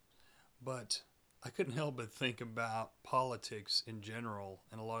rituals. But I couldn't help but think about politics in general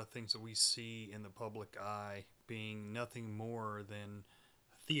and a lot of things that we see in the public eye being nothing more than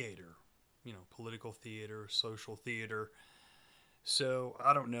theater. You know, political theater, social theater. So,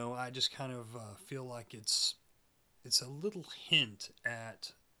 I don't know. I just kind of feel like it's a little hint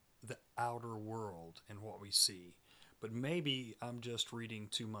at the outer world and what we see. But maybe I'm just reading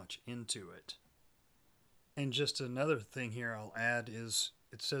too much into it. And just another thing here I'll add is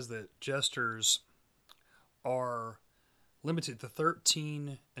it says that jesters are limited to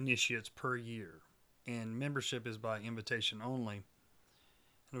 13 initiates per year. And membership is by invitation only.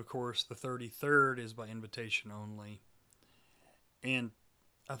 And of course, the 33rd is by invitation only. And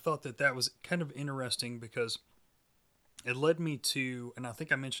I thought that was kind of interesting because it led me to, and I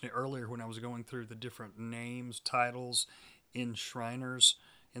think I mentioned it earlier when I was going through the different names, titles in Shriners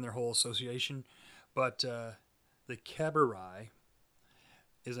in their whole association, but the Cabaret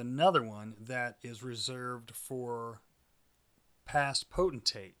is another one that is reserved for past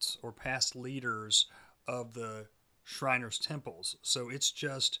potentates or past leaders of the Shriners' temples. So it's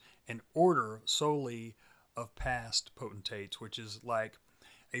just an order solely of past potentates, which is like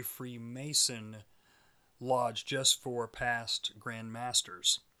a Freemason lodge just for past Grand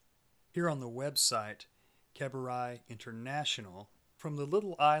Masters. Here on the website, Cabaret International, from the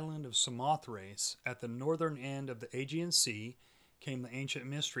little island of Samothrace at the northern end of the Aegean Sea came the ancient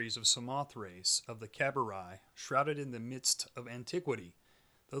mysteries of Samothrace, of the Cabaret, shrouded in the midst of antiquity.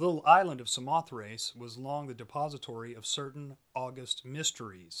 The little island of Samothrace was long the depository of certain august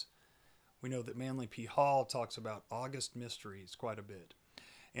mysteries. We know that Manly P. Hall talks about august mysteries quite a bit.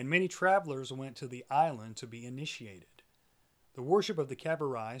 And many travelers went to the island to be initiated. The worship of the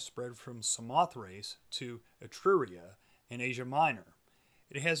Cabaret spread from Samothrace to Etruria in Asia Minor.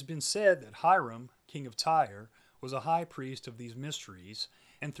 It has been said that Hiram, king of Tyre, was a high priest of these mysteries,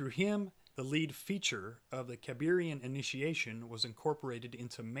 and through him the lead feature of the Cabirian initiation was incorporated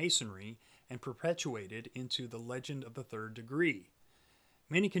into Masonry and perpetuated into the legend of the third degree.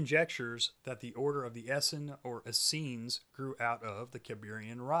 Many conjectures that the order of the Essen or Essenes grew out of the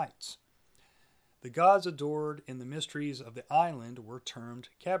Cabirian rites. The gods adored in the mysteries of the island were termed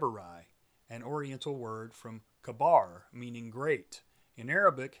Cabaret, an oriental word from Kabar, meaning great. In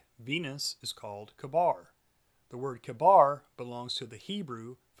Arabic, Venus is called Kabar. The word Kabar belongs to the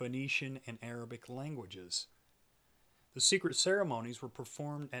Hebrew, Phoenician, and Arabic languages. The secret ceremonies were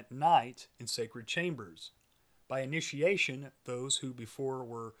performed at night in sacred chambers. By initiation, those who before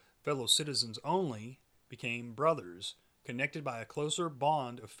were fellow citizens only became brothers, connected by a closer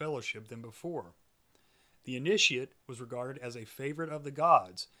bond of fellowship than before. The initiate was regarded as a favorite of the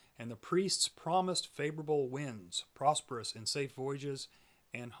gods, and the priests promised favorable winds, prosperous and safe voyages,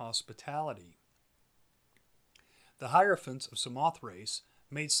 and hospitality. The Hierophants of Samothrace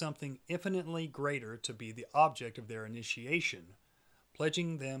made something infinitely greater to be the object of their initiation,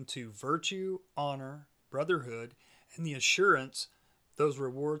 pledging them to virtue, honor, brotherhood, and the assurance those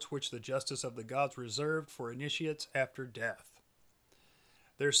rewards which the justice of the gods reserved for initiates after death.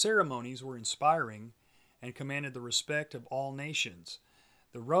 Their ceremonies were inspiring and commanded the respect of all nations.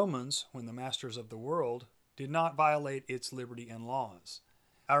 The Romans, when the masters of the world, did not violate its liberty and laws.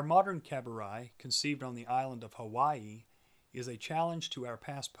 Our modern Cabaret, conceived on the island of Hawaii, is a challenge to our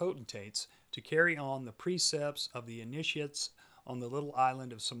past potentates to carry on the precepts of the initiates on the little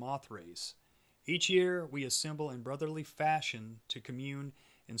island of Samothrace. Each year we assemble in brotherly fashion to commune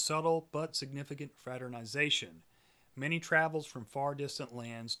in subtle but significant fraternization. Many travels from far distant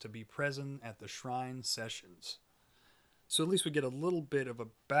lands to be present at the shrine sessions. So at least we get a little bit of a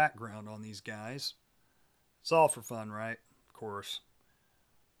background on these guys. It's all for fun, right? Of course.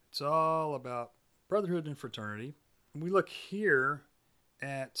 It's all about brotherhood and fraternity. We look here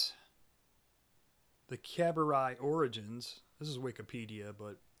at the Cabaret origins. This is Wikipedia,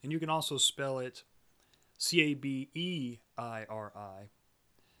 and you can also spell it Cabeiri.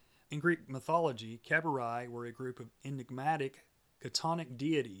 In Greek mythology, Cabaret were a group of enigmatic, chthonic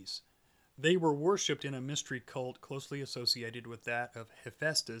deities. They were worshipped in a mystery cult closely associated with that of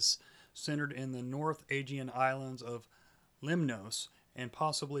Hephaestus, centered in the North Aegean islands of Lemnos and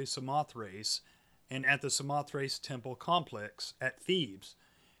possibly Samothrace, and at the Samothrace temple complex at Thebes.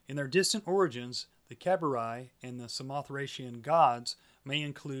 In their distant origins, the Cabaret and the Samothracian gods may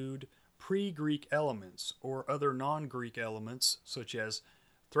include pre-Greek elements or other non-Greek elements such as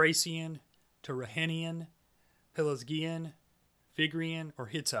Thracian, Tyrrhenian, Pelasgian, Phrygian, or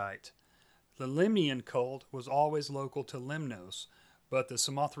Hittite. The Lemnian cult was always local to Lemnos, but the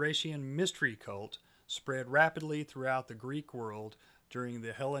Samothracian mystery cult spread rapidly throughout the Greek world during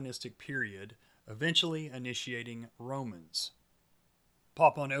the Hellenistic period, eventually initiating Romans.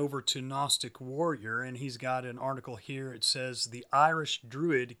 Pop on over to Gnostic Warrior, and he's got an article here. It says the Irish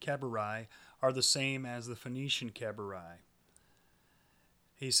Druid Cabaret are the same as the Phoenician Cabaret.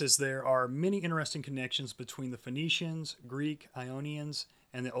 He says there are many interesting connections between the Phoenicians, Greek, Ionians,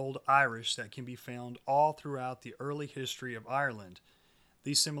 and the Old Irish that can be found all throughout the early history of Ireland.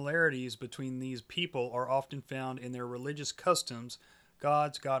 These similarities between these people are often found in their religious customs,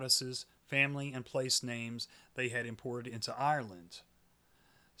 gods, goddesses, family, and place names they had imported into Ireland.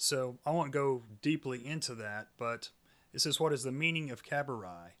 So I won't go deeply into that, but it says, what is the meaning of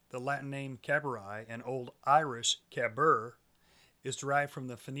Cabaret? The Latin name Cabaret and Old Irish Cabir is derived from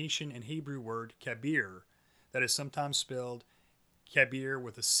the Phoenician and Hebrew word kabir, that is sometimes spelled Kabir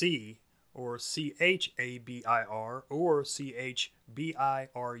with a C, or Chabir, or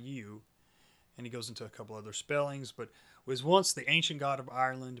Chbiru, and he goes into a couple other spellings, but was once the ancient god of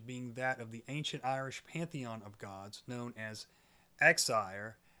Ireland, being that of the ancient Irish pantheon of gods known as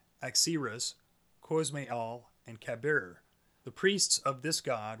Axire, Axiris, Cosmeal, and Cabir. The priests of this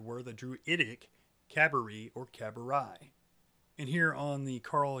god were the Druidic Cabiri or Cabaret. And here on the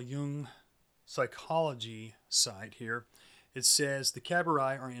Carl Jung psychology site here. It says the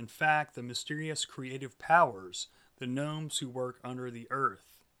Kabbarai are in fact the mysterious creative powers, the gnomes who work under the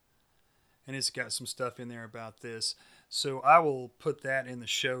earth. And it's got some stuff in there about this. So I will put that in the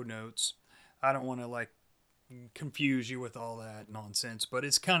show notes. I don't want to confuse you with all that nonsense, but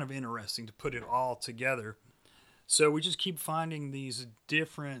it's kind of interesting to put it all together. So we just keep finding these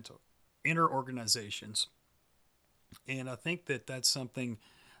different inner organizations. And I think that that's something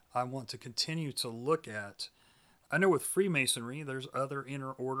I want to continue to look at. I know with Freemasonry, there's other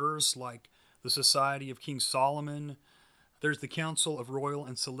inner orders like the Society of King Solomon. There's the Council of Royal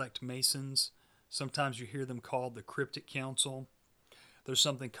and Select Masons. Sometimes you hear them called the Cryptic Council. There's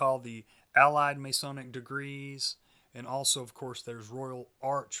something called the Allied Masonic Degrees. And also, of course, there's Royal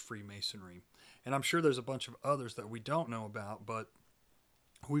Arch Freemasonry. And I'm sure there's a bunch of others that we don't know about, but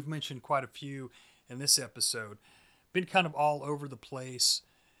we've mentioned quite a few in this episode. Been kind of all over the place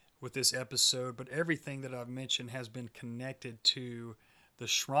with this episode, but everything that I've mentioned has been connected to the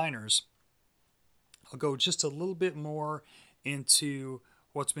Shriners. I'll go just a little bit more into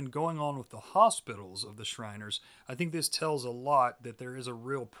what's been going on with the hospitals of the Shriners. I think this tells a lot that there is a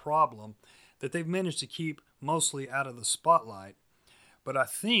real problem that they've managed to keep mostly out of the spotlight. But I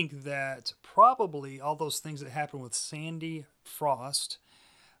think that probably all those things that happened with Sandy Frost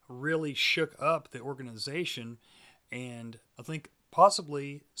really shook up the organization, and I think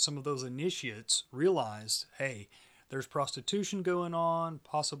possibly some of those initiates realized, hey, there's prostitution going on,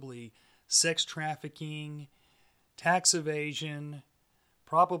 possibly sex trafficking, tax evasion,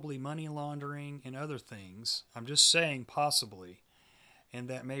 probably money laundering, and other things. I'm just saying possibly, and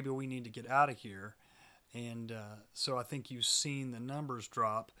that maybe we need to get out of here. And so I think you've seen the numbers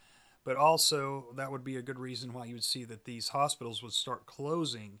drop, but also that would be a good reason why you would see that these hospitals would start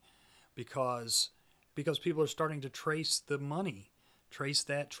closing, because people are starting to trace the money, trace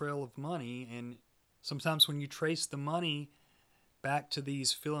that trail of money. And sometimes when you trace the money back to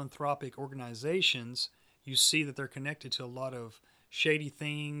these philanthropic organizations, you see that they're connected to a lot of shady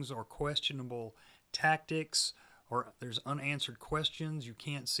things or questionable tactics, or there's unanswered questions. You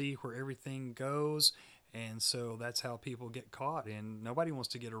can't see where everything goes. And so that's how people get caught, and nobody wants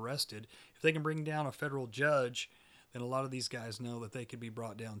to get arrested. If they can bring down a federal judge, then a lot of these guys know that they could be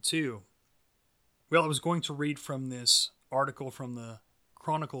brought down too. Well, I was going to read from this article from the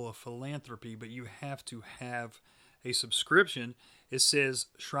Chronicle of Philanthropy, but you have to have a subscription. It says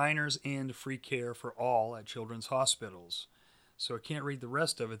Shriners end free care for all at children's hospitals. So I can't read the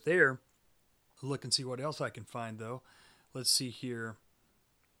rest of it there. Look and see what else I can find, though. Let's see here.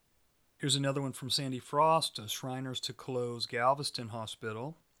 Here's another one from Sandy Frost, Shriners to close Galveston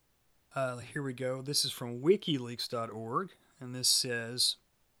Hospital. Here we go. This is from WikiLeaks.org, and this says,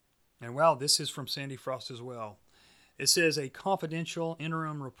 and wow, this is from Sandy Frost as well. It says a confidential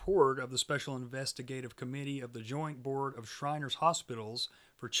interim report of the Special Investigative Committee of the Joint Board of Shriners Hospitals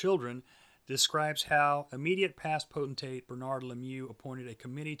for Children describes how immediate past potentate Bernard Lemieux appointed a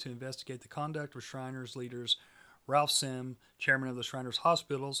committee to investigate the conduct of Shriners leaders Ralph Sim, chairman of the Shriners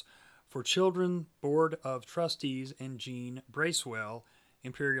Hospitals for Children Board of Trustees, and Jean Bracewell,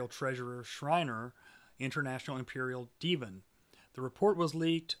 Imperial Treasurer Shriner, International Imperial Divan. The report was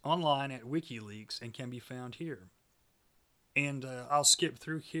leaked online at WikiLeaks and can be found here. And I'll skip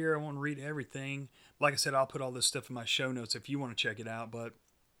through here. I won't read everything. Like I said, I'll put all this stuff in my show notes if you want to check it out. But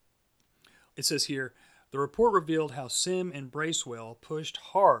it says here, the report revealed how Sim and Bracewell pushed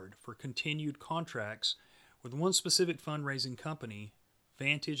hard for continued contracts with one specific fundraising company,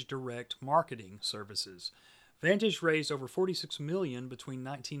 Vantage Direct Marketing Services. Vantage raised over $46 million between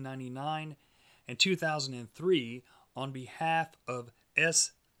 1999 and 2003 on behalf of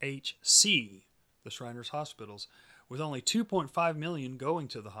SHC, the Shriners Hospitals, with only $2.5 million going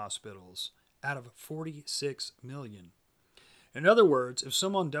to the hospitals out of $46 million. In other words, if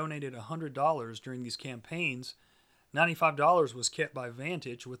someone donated $100 during these campaigns, $95 was kept by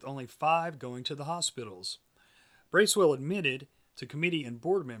Vantage, with only $5 going to the hospitals. Bracewell admitted to committee and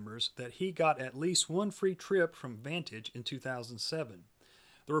board members that he got at least one free trip from Vantage in 2007.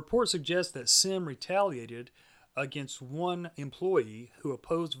 The report suggests that Sim retaliated against one employee who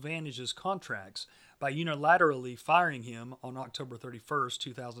opposed Vantage's contracts by unilaterally firing him on October 31st,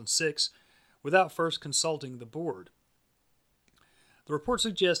 2006, without first consulting the board. The report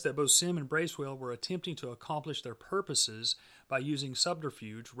suggests that both Sim and Bracewell were attempting to accomplish their purposes by using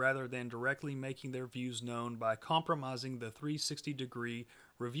subterfuge rather than directly making their views known by compromising the 360-degree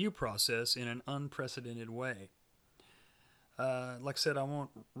review process in an unprecedented way. Like I said, I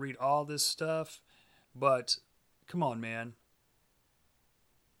won't read all this stuff, but come on, man.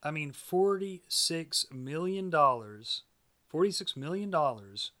 I mean, $46 million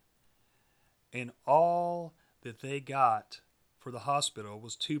and all that they got for the hospital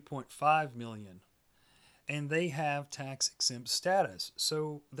was $2.5 million. And they have tax-exempt status.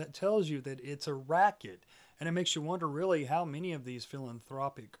 So that tells you that it's a racket. And it makes you wonder really how many of these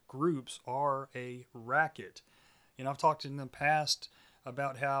philanthropic groups are a racket. You know, I've talked in the past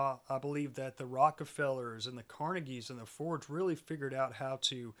about how I believe that the Rockefellers and the Carnegies and the Fords really figured out how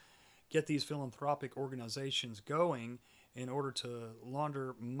to get these philanthropic organizations going in order to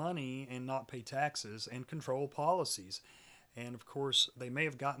launder money and not pay taxes and control policies. And of course, they may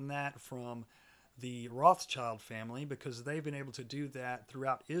have gotten that from the Rothschild family because they've been able to do that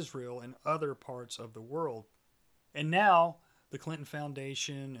throughout Israel and other parts of the world. And now the Clinton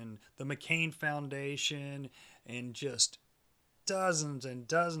Foundation and the McCain Foundation and just dozens and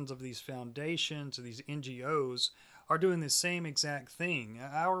dozens of these foundations, these NGOs, are doing the same exact thing.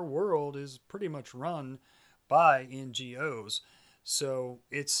 Our world is pretty much run by NGOs. So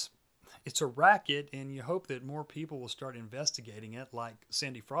it's a racket, and you hope that more people will start investigating it like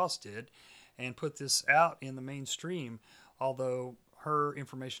Sandy Frost did and put this out in the mainstream, although her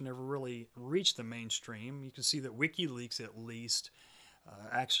information never really reached the mainstream. You can see that WikiLeaks at least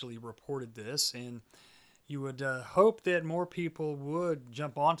actually reported this, and you would hope that more people would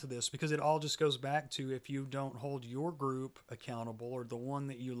jump onto this, because it all just goes back to, if you don't hold your group accountable or the one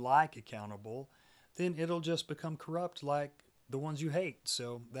that you like accountable, then it'll just become corrupt like the ones you hate.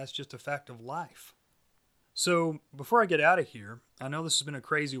 So that's just a fact of life. So before I get out of here, I know this has been a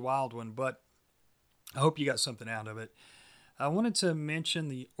crazy wild one, but I hope you got something out of it. I wanted to mention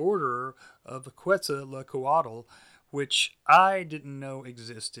the Order of the Quetzalcoatl, which I didn't know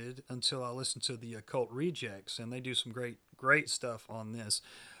existed until I listened to the Occult Rejects, and they do some great stuff on this.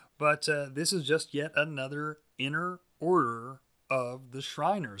 But this is just yet another inner order of the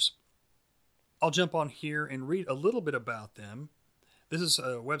Shriners. I'll jump on here and read a little bit about them. This is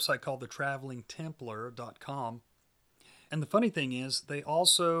a website called thetravelingtemplar.com. And the funny thing is, they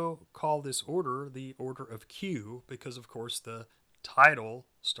also call this order the Order of Q, because, of course, the title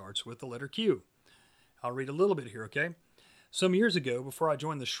starts with the letter Q. I'll read a little bit here, okay? Some years ago, before I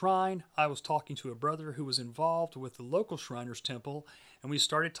joined the shrine, I was talking to a brother who was involved with the local Shriners Temple, and we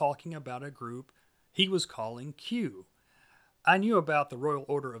started talking about a group he was calling Q. I knew about the Royal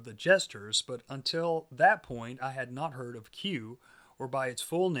Order of the Jesters, but until that point, I had not heard of Q, or by its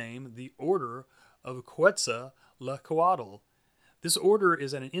full name, the Order of Quetzalcoatl. This order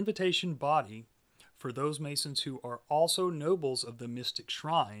is an invitation body for those Masons who are also nobles of the mystic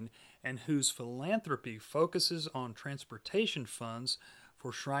shrine and whose philanthropy focuses on transportation funds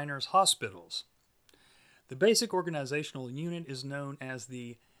for Shriners' hospitals. The basic organizational unit is known as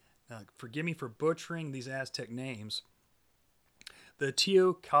the, forgive me for butchering these Aztec names, the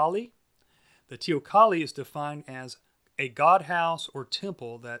Teocalli. The Teocalli is defined as a god house or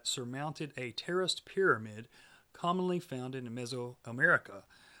temple that surmounted a terraced pyramid commonly found in Mesoamerica,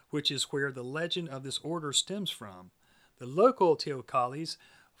 which is where the legend of this order stems from. The local Teocallis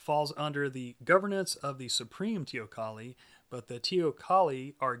falls under the governance of the Supreme Teocalli, but the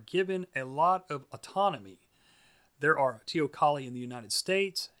Teocalli are given a lot of autonomy. There are Teocalli in the United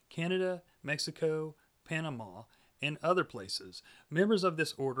States, Canada, Mexico, Panama, and other places. Members of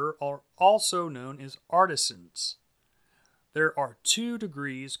this order are also known as artisans. There are 2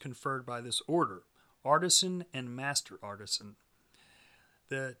 degrees conferred by this order, artisan and master artisan.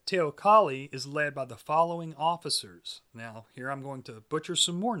 The Teocalli is led by the following officers. Now, here I'm going to butcher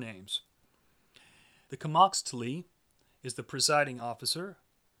some more names. The Kamaxtli is the presiding officer.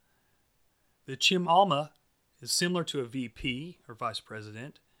 The Chimalma is similar to a VP, or vice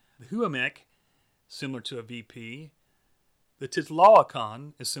president. The Huamek, similar to a VP. The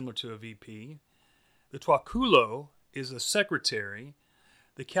Titlawakan is similar to a VP. The Twakulo is a secretary.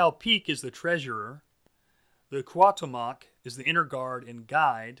 The Calpeak is the treasurer. The Cuauhtémoc is the inner guard and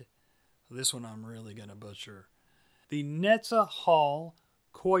guide. This one I'm really going to butcher. The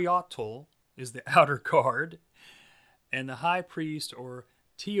Netzahal-Coyotl is the outer guard. And the high priest, or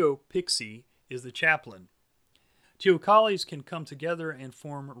Teopixi, is the chaplain. Teocallis can come together and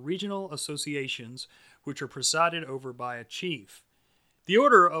form regional associations which are presided over by a chief. The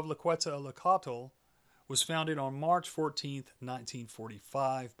Order of La Quetzalcoatl was founded on March 14,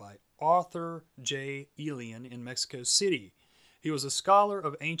 1945 by Arthur J. Elian in Mexico City. He was a scholar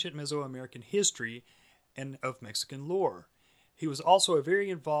of ancient Mesoamerican history and of Mexican lore. He was also a very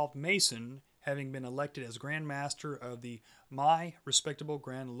involved Mason, having been elected as Grand Master of the My Respectable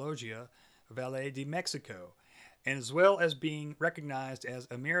Grand Logia Valle de Mexico, and as well as being recognized as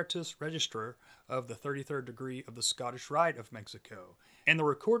Emeritus Registrar of the 33rd degree of the Scottish Rite of Mexico, and the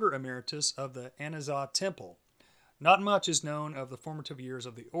Recorder Emeritus of the Anazá Temple. Not much is known of the formative years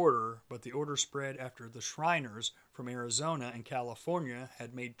of the order, but the order spread after the Shriners from Arizona and California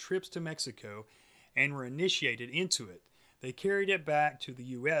had made trips to Mexico and were initiated into it. They carried it back to the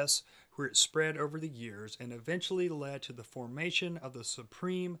U.S., where it spread over the years and eventually led to the formation of the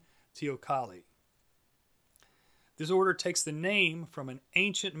Supreme Teocalli. This order takes the name from an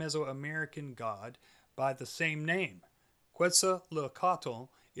ancient Mesoamerican god by the same name. Quetzalcoatl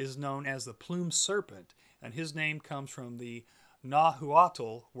is known as the plumed serpent, and his name comes from the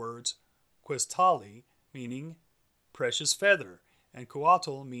Nahuatl words Quetzalli, meaning precious feather, and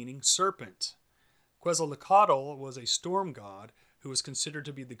Coatl, meaning serpent. Quetzalcoatl was a storm god who was considered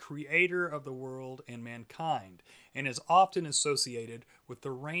to be the creator of the world and mankind, and is often associated with the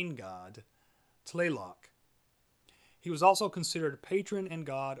rain god Tlaloc. He was also considered a patron and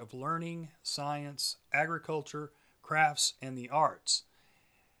god of learning, science, agriculture, crafts, and the arts.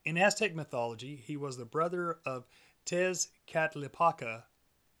 In Aztec mythology, he was the brother of Tezcatlipoca,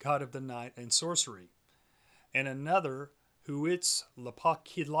 god of the night and sorcery, and another,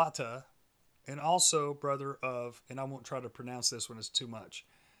 Huitzlapochtli, and also brother of, and I won't try to pronounce this one, it's too much,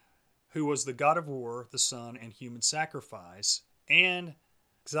 who was the god of war, the sun, and human sacrifice, and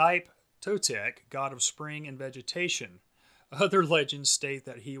Xipe-Totec, god of spring and vegetation. Other legends state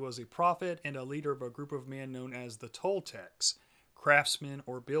that he was a prophet and a leader of a group of men known as the Toltecs, craftsmen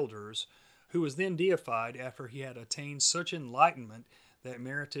or builders, who was then deified after he had attained such enlightenment that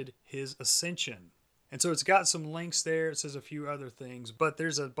merited his ascension. And so it's got some links there. It says a few other things, but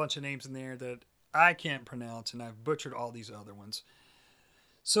there's a bunch of names in there that I can't pronounce, and I've butchered all these other ones.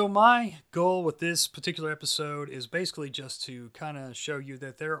 So my goal with this particular episode is basically just to kind of show you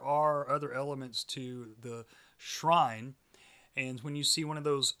that there are other elements to the shrine. And when you see one of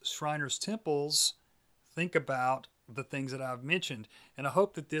those Shriners' temples, think about the things that I've mentioned. And I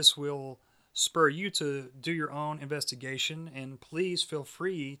hope that this will spur you to do your own investigation, and please feel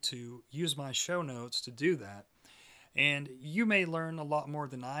free to use my show notes to do that. And you may learn a lot more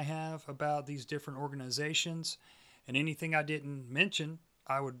than I have about these different organizations, and anything I didn't mention,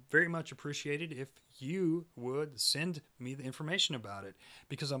 I would very much appreciate it if you would send me the information about it,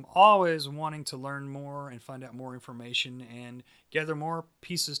 because I'm always wanting to learn more and find out more information and gather more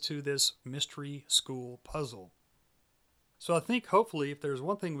pieces to this mystery school puzzle. So I think hopefully if there's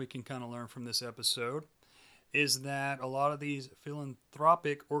one thing we can kind of learn from this episode is that a lot of these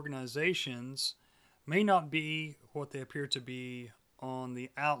philanthropic organizations may not be what they appear to be on the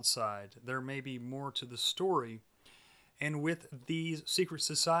outside. There may be more to the story. And with these secret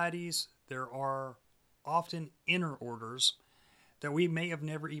societies, there are often inner orders that we may have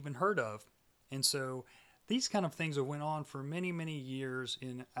never even heard of. And so these kind of things have went on for many, many years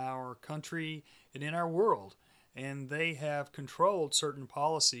in our country and in our world. And they have controlled certain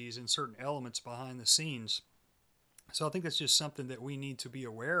policies and certain elements behind the scenes. So I think that's just something that we need to be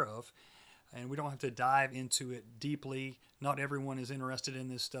aware of. And we don't have to dive into it deeply. Not everyone is interested in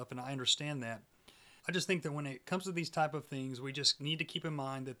this stuff, and I understand that. I just think that when it comes to these type of things, we just need to keep in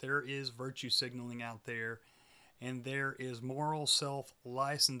mind that there is virtue signaling out there, and there is moral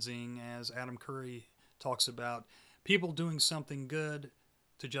self-licensing, as Adam Curry talks about, people doing something good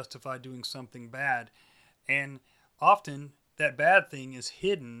to justify doing something bad. And often that bad thing is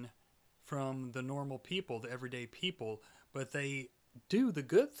hidden from the normal people, the everyday people, but they do the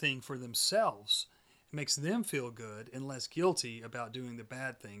good thing for themselves. It makes them feel good and less guilty about doing the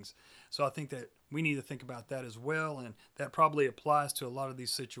bad things. So I think that we need to think about that as well, and that probably applies to a lot of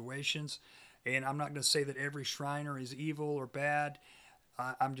these situations. And I'm not going to say that every Shriner is evil or bad.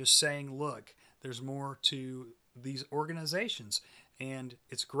 I'm just saying, look, there's more to these organizations. And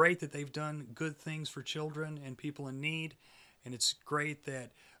it's great that they've done good things for children and people in need. And it's great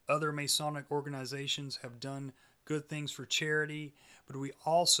that other Masonic organizations have done good things for charity. But we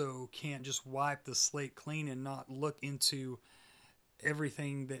also can't just wipe the slate clean and not look into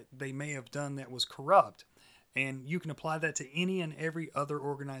everything that they may have done that was corrupt. And you can apply that to any and every other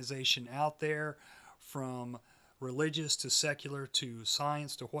organization out there, from religious to secular to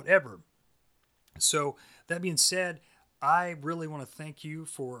science to whatever. So that being said, I really want to thank you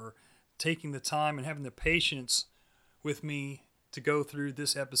for taking the time and having the patience with me to go through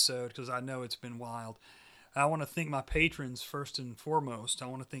this episode, because I know it's been wild. I want to thank my patrons first and foremost. I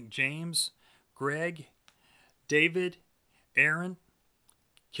want to thank James, Greg, David, Aaron,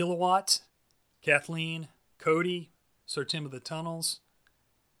 Kilowatt, Kathleen, Cody, Sir Tim of the Tunnels,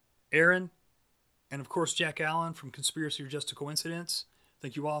 Aaron, and of course Jack Allen from Conspiracy or Just a Coincidence.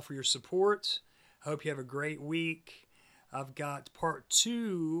 Thank you all for your support. I hope you have a great week. I've got part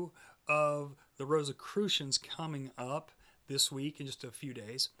 2 of the Rosicrucians coming up this week in just a few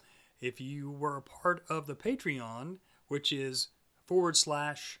days. If you were a part of the Patreon, which is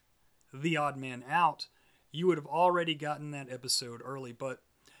 /The Odd Man Out, you would have already gotten that episode early, but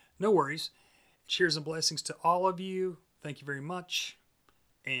no worries. Cheers and blessings to all of you. Thank you very much.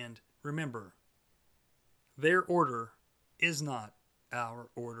 And remember, their order is not our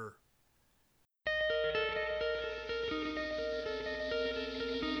order.